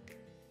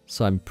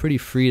 So I'm pretty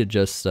free to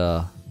just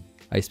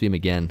Ice Beam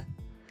again.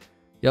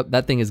 Yep,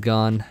 that thing is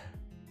gone.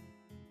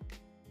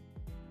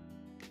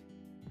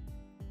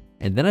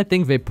 And then I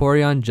think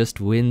Vaporeon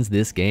just wins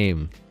this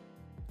game.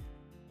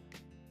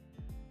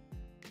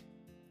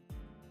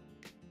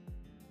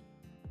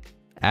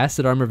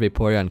 Acid Armor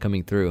Vaporeon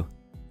coming through.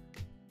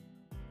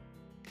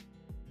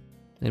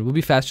 And we'll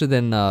be faster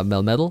than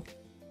Melmetal.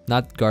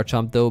 Not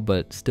Garchomp though,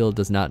 but still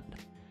does not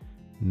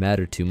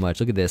matter too much.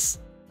 Look at this.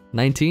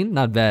 19?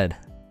 Not bad.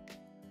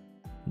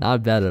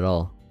 Not bad at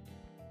all.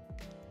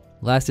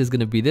 Last is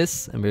gonna be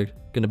this, and we're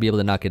gonna be able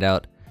to knock it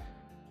out.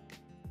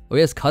 Oh,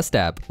 he has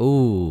Custap.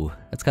 Ooh,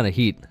 that's kind of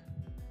heat.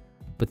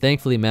 But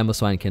thankfully,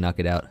 Mamoswine can knock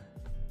it out.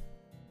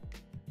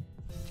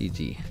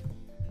 GG.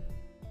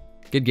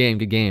 Good game,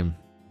 good game.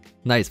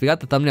 Nice, we got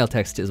the thumbnail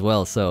text as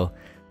well, so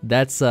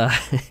that's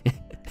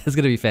that's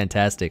gonna be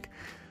fantastic.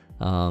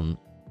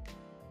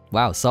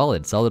 Wow,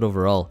 solid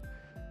overall.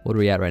 What are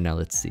we at right now?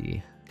 Let's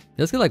see.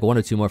 Let's get like 1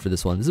 or 2 more for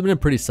this one. This has been a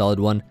pretty solid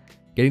one.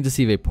 Getting to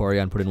see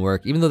Vaporeon put in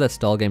work, even though that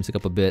stall game took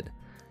up a bit,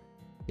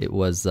 it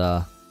was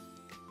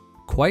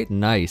quite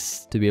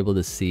nice to be able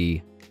to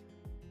see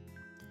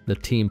the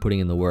team putting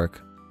in the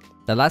work.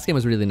 That last game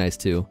was really nice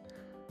too.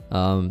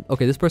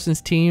 Okay, this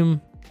person's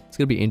team, it's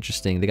gonna be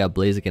interesting. They got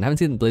Blaziken. Haven't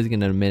seen Blaziken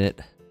in a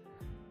minute,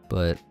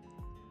 but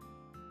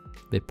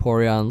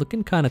Vaporeon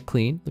looking kind of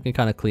clean.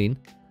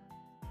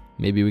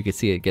 Maybe we could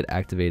see it get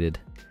activated.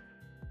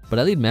 But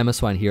I lead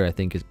Mamoswine here, I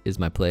think, is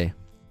my play.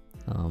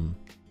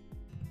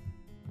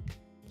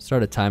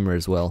 Start a timer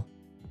as well.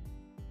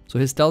 So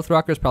his Stealth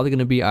Rocker is probably going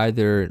to be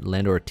either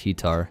Land or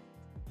T-Tar.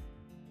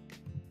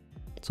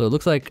 So it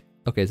looks like,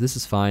 okay, so this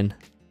is fine.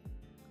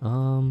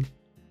 I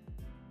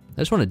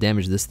just want to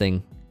damage this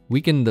thing.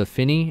 Weaken the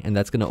Finny, and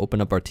that's going to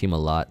open up our team a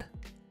lot,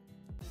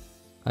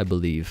 I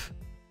believe.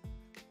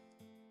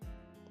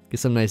 Get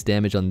some nice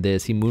damage on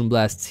this. He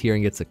Moonblasts here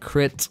and gets a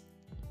crit.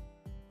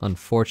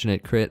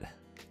 Unfortunate crit.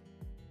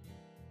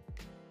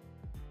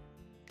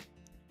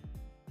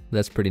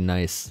 That's pretty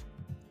nice.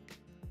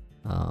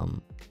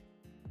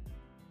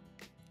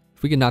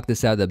 If we can knock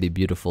this out, that'd be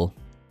beautiful.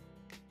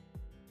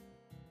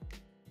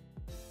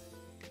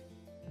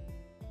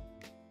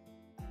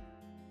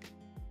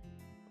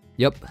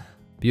 Yep,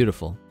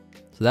 beautiful.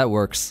 So that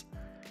works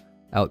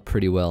out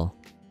pretty well.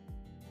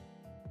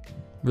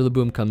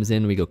 Rillaboom comes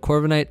in, we go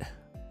Corviknight.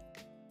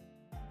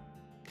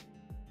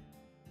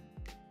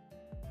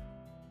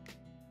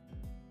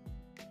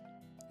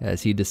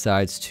 As he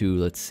decides to,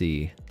 let's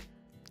see,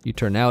 you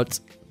turn out,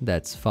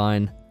 that's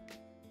fine.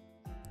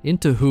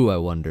 Into who, I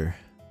wonder?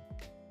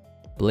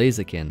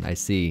 Blaziken, I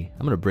see.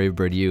 I'm gonna Brave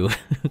Bird you.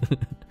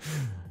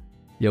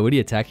 Yo, would he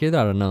attack here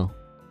though? I don't know.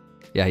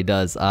 Yeah, he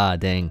does. Ah,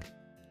 dang.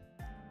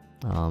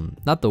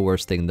 Not the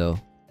worst thing though.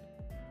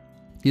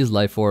 Use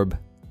Life Orb,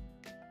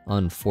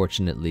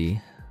 unfortunately.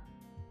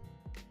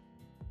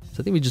 So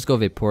I think we just go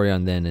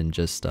Vaporeon then and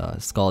just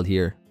Scald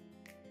here.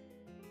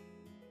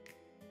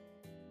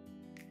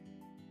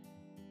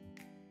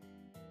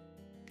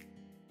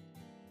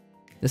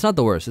 It's not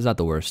the worst, it's not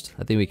the worst.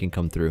 I think we can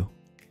come through.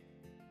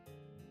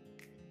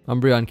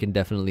 Umbreon can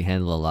definitely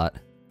handle a lot.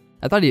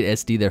 I thought he'd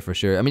SD there for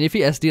sure. I mean, if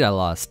he SD'd, I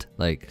lost,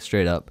 like,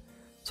 straight up.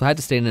 So I had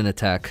to stay in an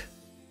attack.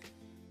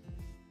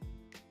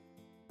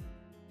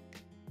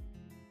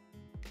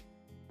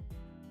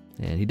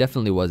 And he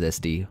definitely was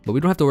SD. But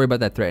we don't have to worry about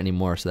that threat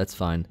anymore, so that's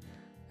fine.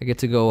 I get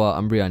to go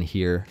Umbreon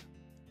here.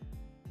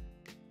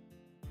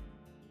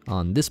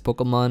 On this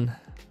Pokemon.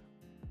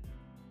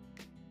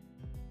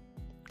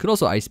 Could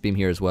also Ice Beam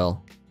here as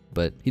well.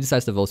 But he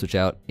decides to Volt Switch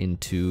out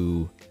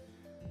into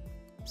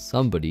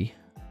somebody.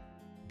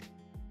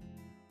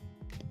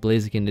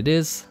 Blaziken it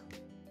is.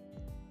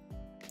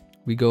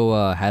 We go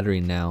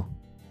Hatterene now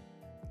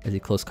as he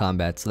close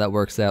combat, so that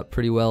works out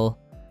pretty well.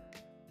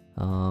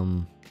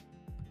 I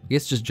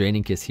guess just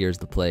Draining Kiss here is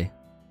the play.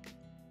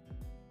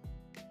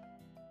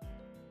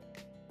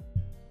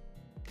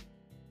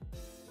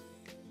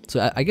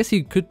 So I guess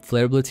he could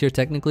Flare Blitz here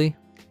technically.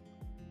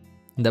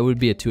 That would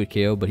be a 2-hit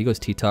KO, but he goes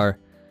T-Tar.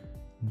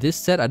 This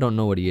set, I don't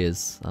know what he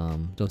is.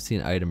 Don't see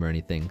an item or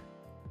anything.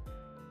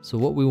 So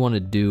what we want to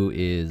do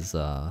is...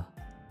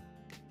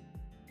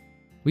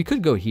 we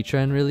could go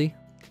Heatran, really.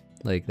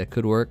 Like, that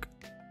could work.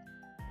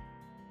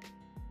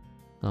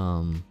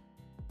 Let's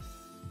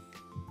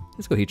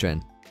go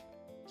Heatran.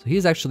 So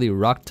he's actually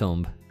Rock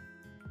Tomb.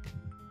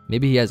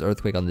 Maybe he has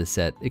Earthquake on this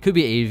set. It could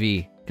be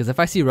AV. Because if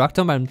I see Rock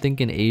Tomb, I'm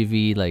thinking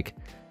AV, like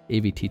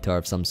AV T-Tar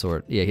of some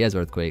sort. Yeah, he has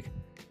Earthquake.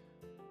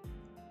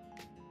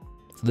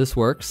 So this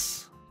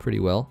works pretty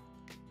well.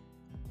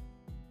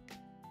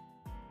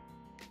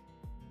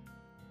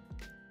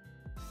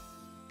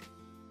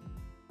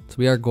 So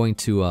we are going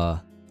to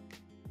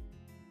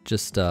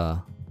just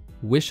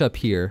wish up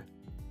here.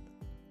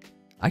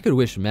 I could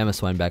wish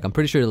Mamoswine back. I'm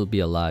pretty sure it'll be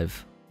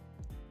alive.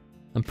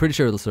 I'm pretty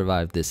sure it'll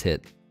survive this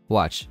hit.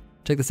 Watch.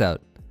 Check this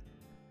out.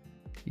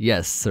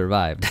 Yes,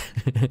 survived.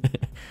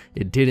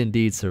 It did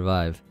indeed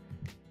survive.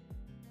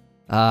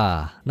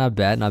 Ah, not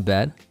bad, not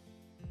bad.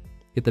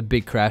 Get the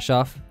big crash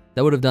off.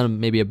 That would have done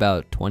maybe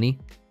about 20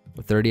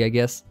 or 30, I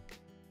guess.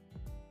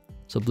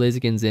 So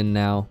Blaziken's in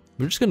now.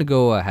 We're just going to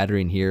go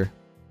Hatterene here.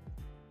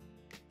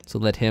 So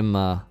let him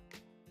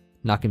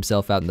knock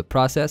himself out in the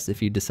process if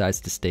he decides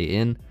to stay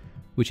in,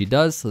 which he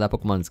does. So that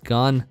Pokemon's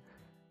gone.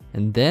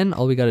 And then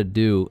all we got to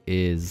do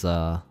is,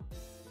 I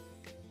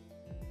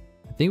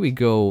think we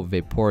go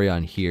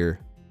Vaporeon here.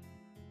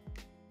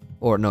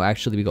 Or no,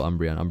 actually we go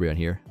Umbreon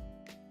here.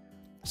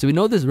 So we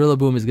know this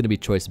Rillaboom is going to be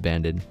choice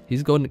banded.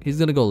 He's going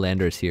to go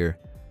Landers here.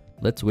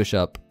 Let's wish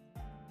up.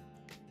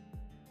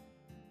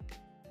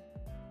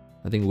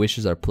 I think wish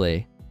is our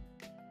play.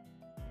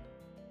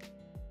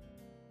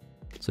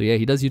 So yeah,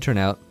 he does U-turn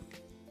out.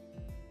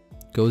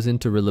 Goes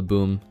into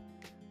Rillaboom.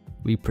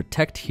 We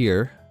protect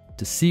here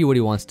to see what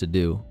he wants to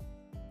do.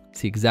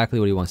 See exactly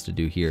what he wants to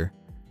do here.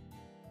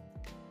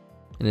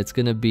 And it's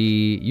gonna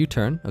be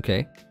U-turn,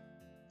 okay.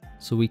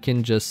 So we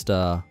can just,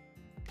 ooh,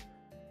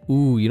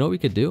 you know what we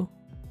could do?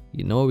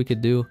 You know what we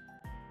could do?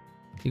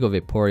 You go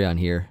Vaporeon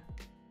here.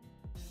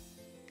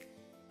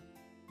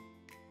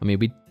 I mean,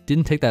 we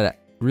didn't take that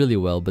really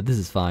well, but this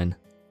is fine.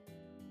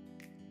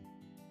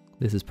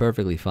 This is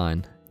perfectly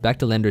fine. Back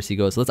to Lenders he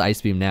goes. Let's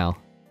Ice Beam now.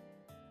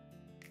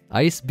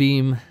 Ice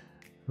Beam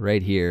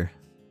right here.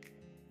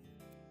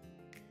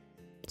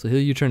 So he'll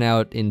U-turn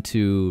out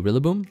into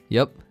Rillaboom.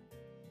 Yep.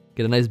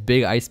 Get a nice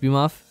big Ice Beam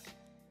off.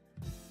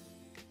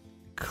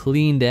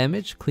 Clean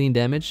damage. Clean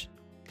damage.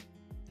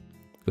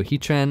 Go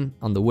Heatran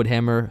on the Wood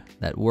Hammer.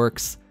 That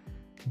works.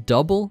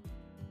 Double.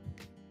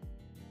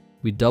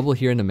 We double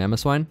here into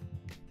Mamoswine.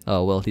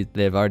 Oh, well,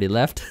 they've already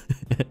left.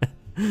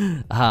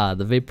 Ah,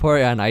 the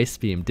Vaporeon Ice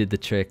Beam did the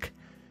trick.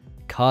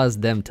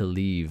 Caused them to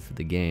leave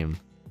the game.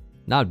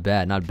 Not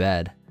bad, not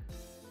bad.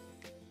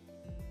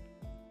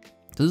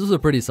 So this was a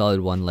pretty solid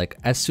one. Like,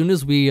 as soon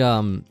as we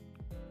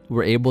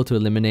were able to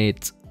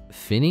eliminate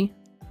Finny,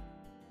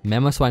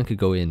 Mamoswine could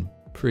go in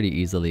pretty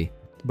easily.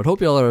 But hope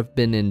y'all have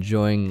been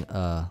enjoying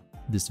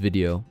this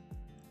video.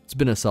 It's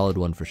been a solid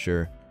one for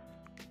sure.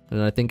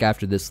 And I think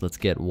after this, let's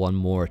get one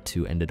more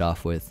to end it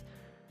off with.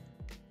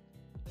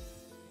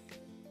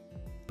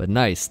 But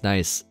nice,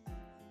 nice.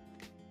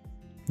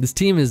 This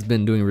team has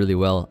been doing really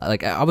well.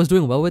 Like, I was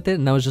doing well with it,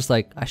 and I was just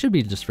like, I should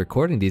be just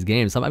recording these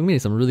games. I'm getting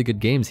some really good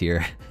games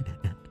here.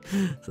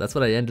 So that's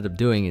what I ended up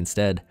doing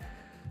instead.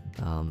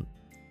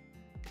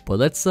 But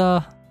let's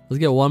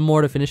get one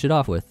more to finish it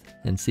off with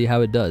and see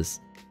how it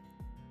does.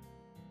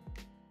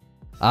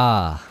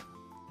 Ah,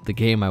 the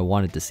game I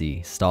wanted to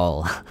see,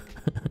 Stall.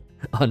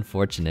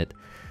 Unfortunate.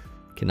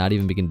 Cannot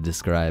even begin to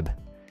describe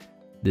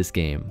this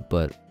game,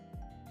 but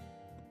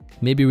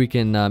maybe we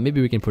can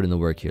put in the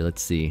work here.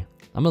 Let's see.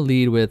 I'm gonna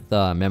lead with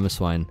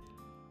Mamoswine.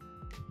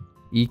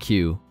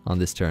 EQ on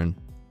this turn.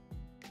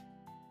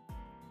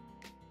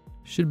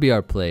 Should be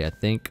our play, I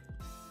think.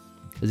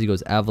 As he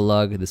goes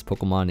Avalugg, this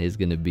Pokemon is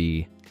gonna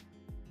be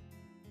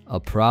a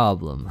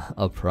problem.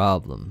 A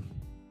problem.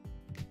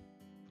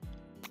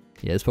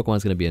 Yeah, this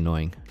Pokemon's gonna be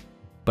annoying.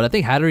 But I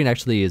think Hatterene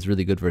actually is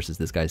really good versus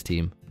this guy's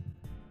team.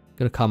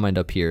 Gonna Calm Mind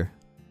up here.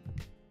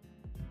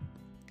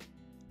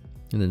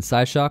 And then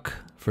Psyshock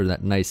for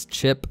that nice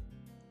chip.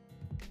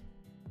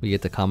 We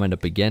get to Calm Mind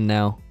up again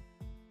now.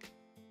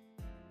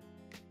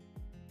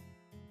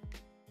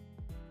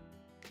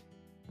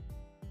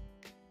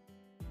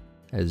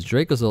 As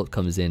Dracozolt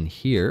comes in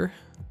here.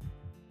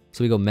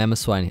 So we go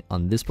Mamoswine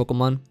on this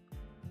Pokemon.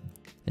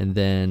 And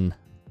then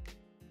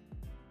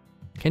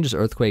can just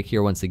Earthquake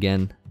here once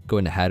again. Go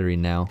into Hatterene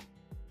now.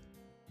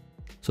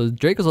 So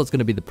Dracozolt's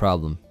gonna be the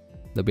problem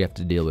that we have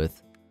to deal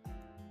with.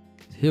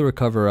 He'll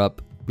recover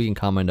up. We can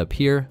Calm Mind up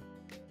here.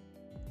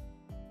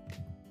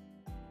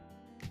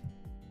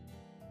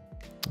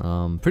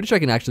 Pretty sure I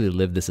can actually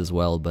live this as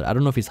well, but I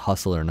don't know if he's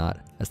Hustle or not.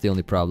 That's the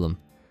only problem.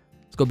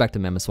 Let's go back to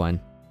Mamoswine.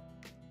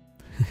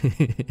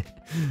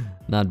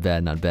 Not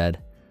bad, not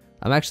bad.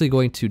 I'm actually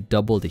going to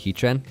double the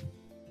Heatran.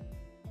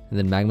 And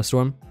then Magma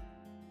Storm.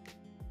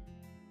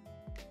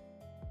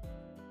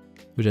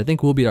 Which I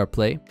think will be our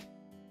play.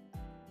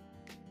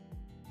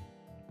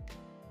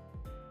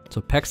 So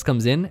Pex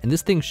comes in, and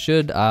this thing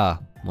should... Ah,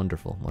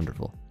 wonderful,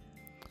 wonderful.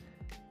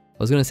 I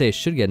was going to say it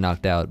should get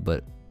knocked out,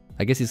 but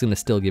I guess he's going to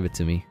still give it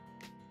to me.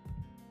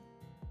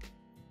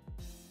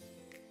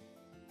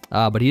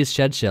 Ah, but he is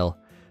Shed Shell.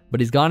 But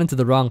he's gone into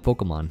the wrong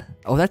Pokemon.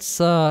 Oh, that's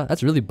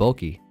really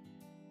bulky.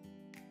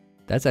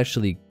 That's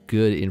actually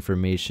good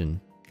information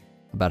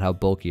about how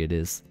bulky it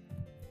is.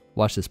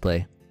 Watch this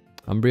play.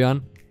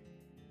 Umbreon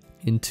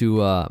into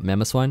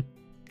Mamoswine.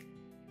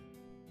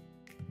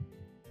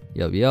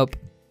 Yup, yup.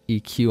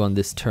 EQ on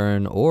this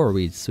turn, or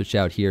we switch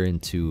out here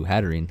into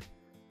Hatterene.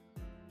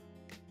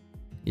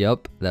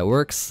 Yup, that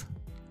works.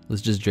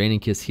 Let's just Draining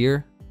Kiss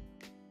here.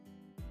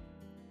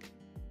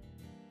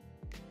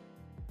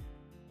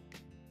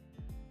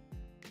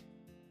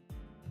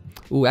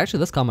 Ooh, actually,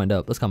 let's Calm Mind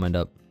up. Let's Calm Mind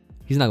up.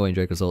 He's not going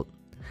Dracozolt.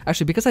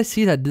 Actually, because I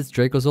see that this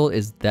Dracozolt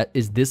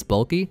is this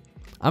bulky,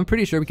 I'm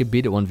pretty sure we could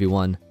beat it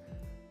 1v1.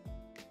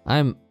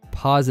 I'm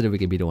positive we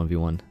can beat it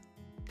 1v1.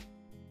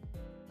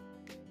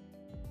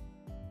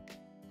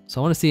 So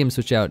I want to see him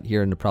switch out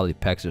here into probably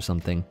Pex or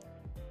something.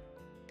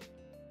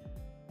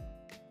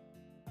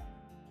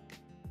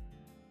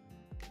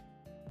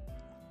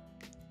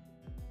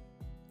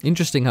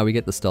 Interesting how we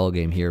get the stall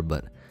game here,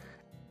 but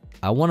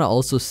I want to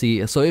also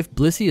see... So if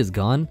Blissey is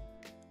gone...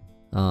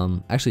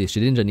 actually,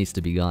 Shedinja needs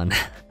to be gone.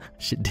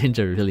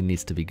 Shedinja really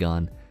needs to be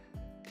gone.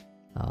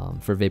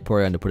 For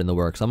Vaporeon to put in the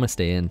work, so I'm going to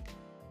stay in.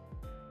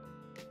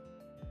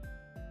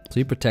 So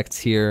he protects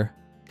here.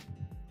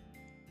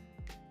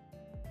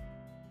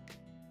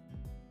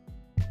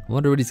 I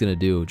wonder what he's going to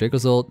do.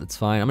 Dracozolt, it's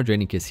fine. I'm a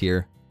Draining Kiss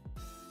here.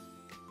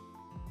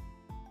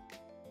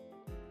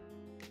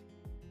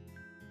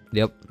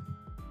 Yep.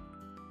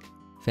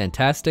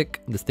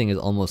 Fantastic. This thing is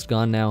almost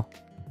gone now.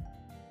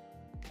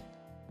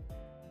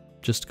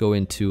 Just go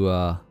into,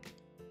 well,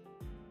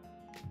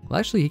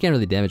 actually, he can't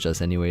really damage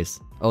us anyways.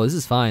 Oh, this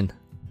is fine.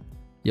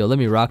 Yo, let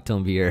me Rock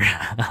Tomb here.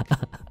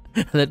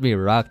 Let me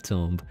Rock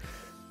Tomb.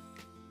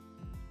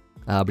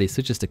 But he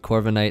switches to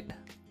Corviknight.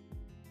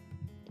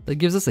 That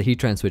gives us a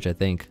Heatran switch, I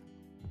think.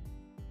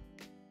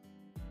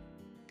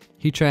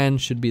 Heatran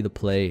should be the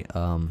play.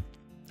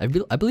 I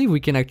believe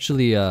we can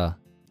actually,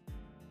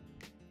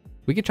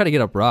 we can try to get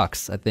up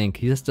rocks, I think.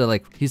 He has to,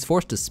 like, he's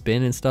forced to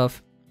spin and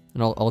stuff.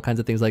 And all kinds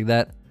of things like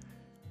that.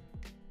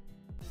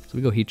 So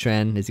we go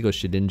Heatran, as he goes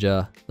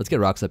Shedinja. Let's get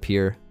rocks up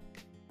here.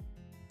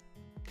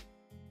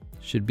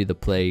 Should be the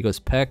play. He goes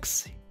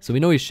Pex. So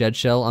we know he's Shed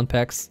Shell on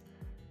Pex.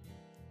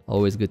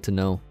 Always good to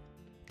know.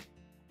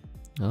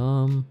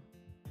 I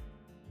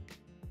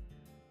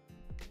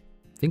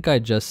think I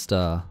just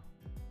go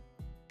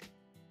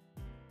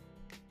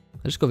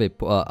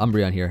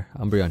Umbreon here.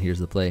 Umbreon here's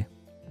the play.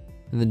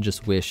 And then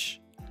just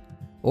Wish.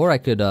 Or I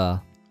could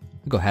go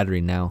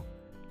Hatterene now.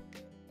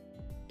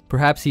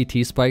 Perhaps he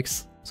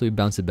T-spikes, so we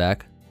bounce it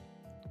back.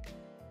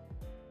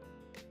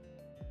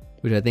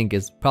 Which I think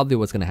is probably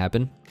what's going to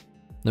happen.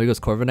 No, he goes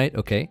Corviknight,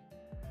 okay.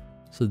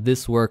 So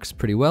this works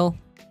pretty well.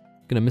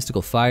 Gonna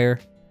Mystical Fire.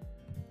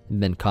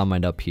 And then Calm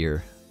Mind up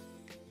here.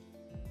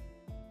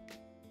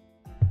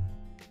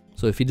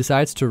 So if he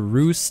decides to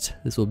Roost,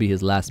 this will be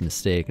his last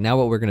mistake. Now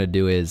what we're going to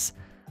do is,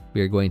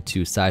 we are going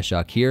to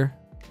Psyshock here.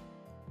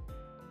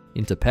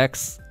 Into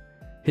Pex.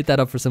 Hit that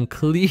up for some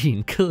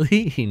clean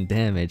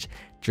damage.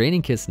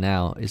 Draining Kiss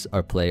now is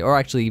our play. Or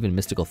actually even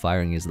Mystical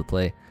Firing is the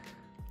play.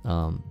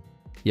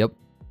 Yep.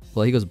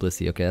 Well, he goes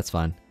Blissey. Okay, that's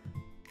fine.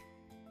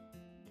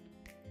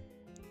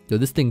 Yo,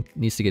 this thing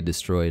needs to get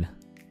destroyed.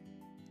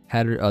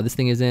 This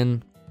thing is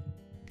in.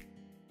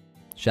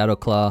 Shadow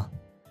Claw.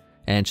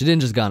 And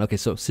Shedinja's gone. Okay,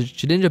 so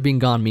Shedinja being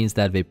gone means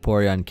that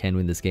Vaporeon can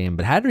win this game.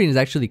 But Hatterene is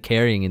actually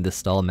carrying in this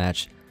stall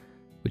match,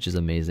 which is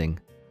amazing.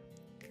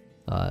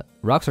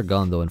 Rocks are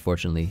gone though,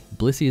 unfortunately.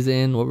 Blissey is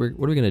in. What are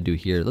we gonna do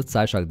here? Let's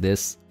Psyshock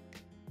this.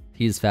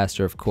 He's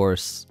faster, of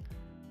course.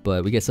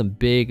 But we get some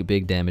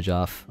big damage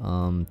off.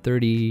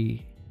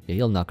 30... Yeah,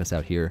 he'll knock us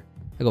out here.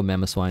 I go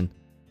Mamoswine.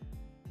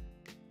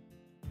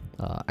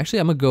 Actually,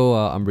 I'm gonna go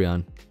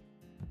Umbreon.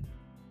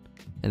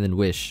 And then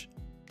Wish.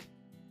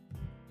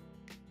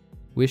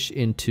 Wish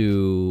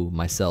into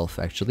myself,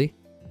 actually.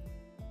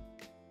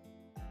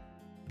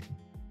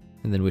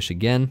 And then Wish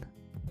again.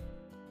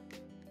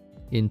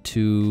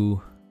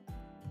 Into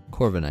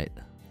Corviknight.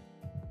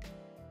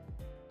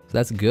 So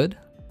that's good.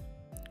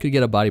 Could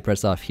get a body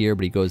press off here,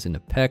 but he goes into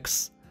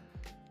Pex.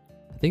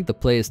 I think the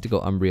play is to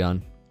go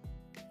Umbreon.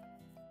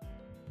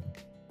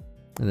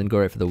 And then go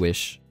right for the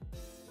Wish.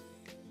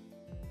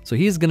 So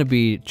he's going to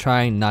be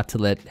trying not to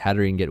let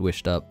Hatterene get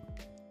wished up.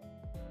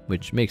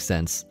 Which makes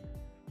sense.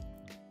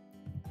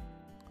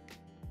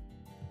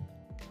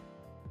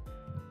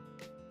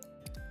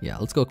 Yeah,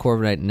 let's go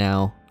Corviknight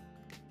now.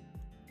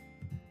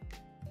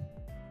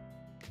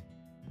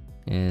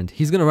 And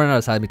he's going to run out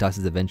of Seismic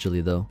Toxins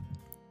eventually though.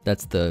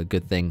 That's the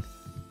good thing.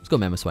 Let's go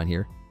Mamoswine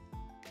here.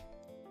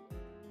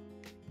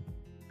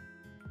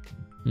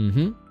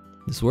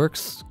 This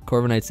works.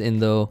 Corviknight's in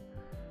though.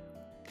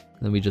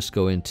 Then we just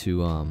go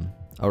into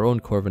our own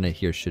Corviknight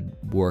here should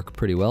work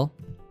pretty well.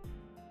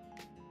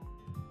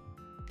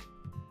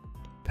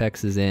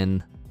 Pex is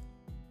in.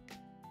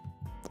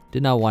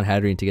 Did not want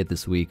Hatterene to get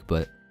this weak,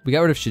 but we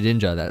got rid of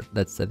Shedinja.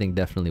 That's I think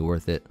definitely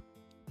worth it.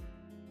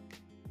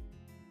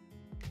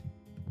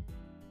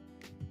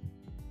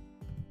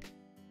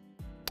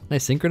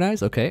 Nice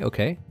Synchronize.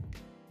 Okay.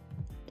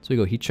 So we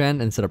go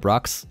Heatran and set up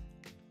rocks.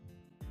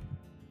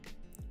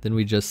 Then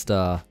we just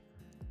I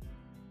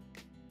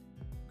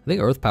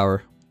think Earth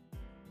Power.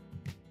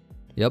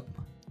 Yep.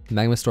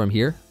 Magma Storm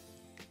here.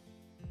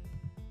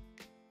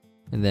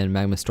 And then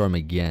Magma Storm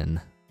again.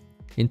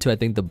 Into I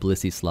think the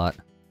Blissey slot.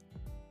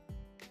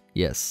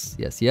 Yes.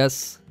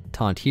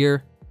 Taunt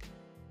here.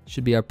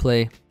 Should be our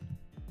play.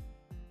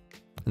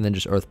 And then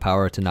just Earth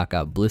Power to knock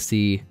out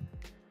Blissey.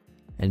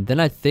 And then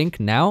I think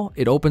now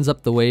it opens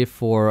up the way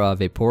for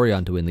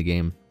Vaporeon to win the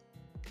game.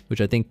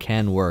 Which I think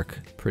can work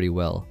pretty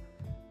well.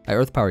 I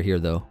Earth Power here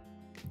though.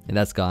 And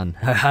that's gone.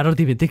 I don't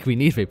even think we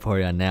need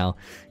Vaporeon now.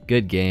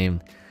 Good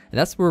game. And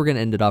that's where we're going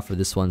to end it off for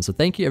this one. So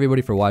thank you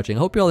everybody for watching. I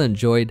hope you all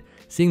enjoyed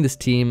seeing this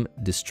team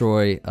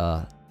destroy,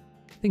 I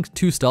think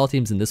 2 stall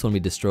teams in this one we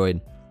destroyed.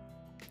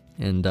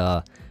 And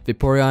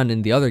Vaporeon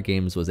in the other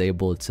games was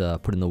able to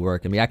put in the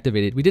work. And we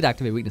did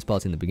activate Weakness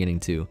Policy in the beginning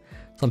too.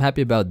 So I'm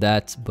happy about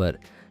that. But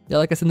yeah,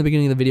 like I said in the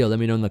beginning of the video, let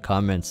me know in the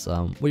comments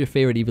what your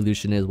favorite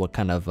evolution is, what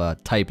kind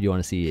of type you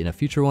want to see in a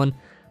future one.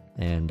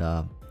 And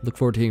look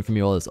forward to hearing from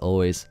you all as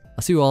always.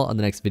 I'll see you all on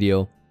the next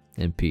video,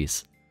 and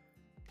peace.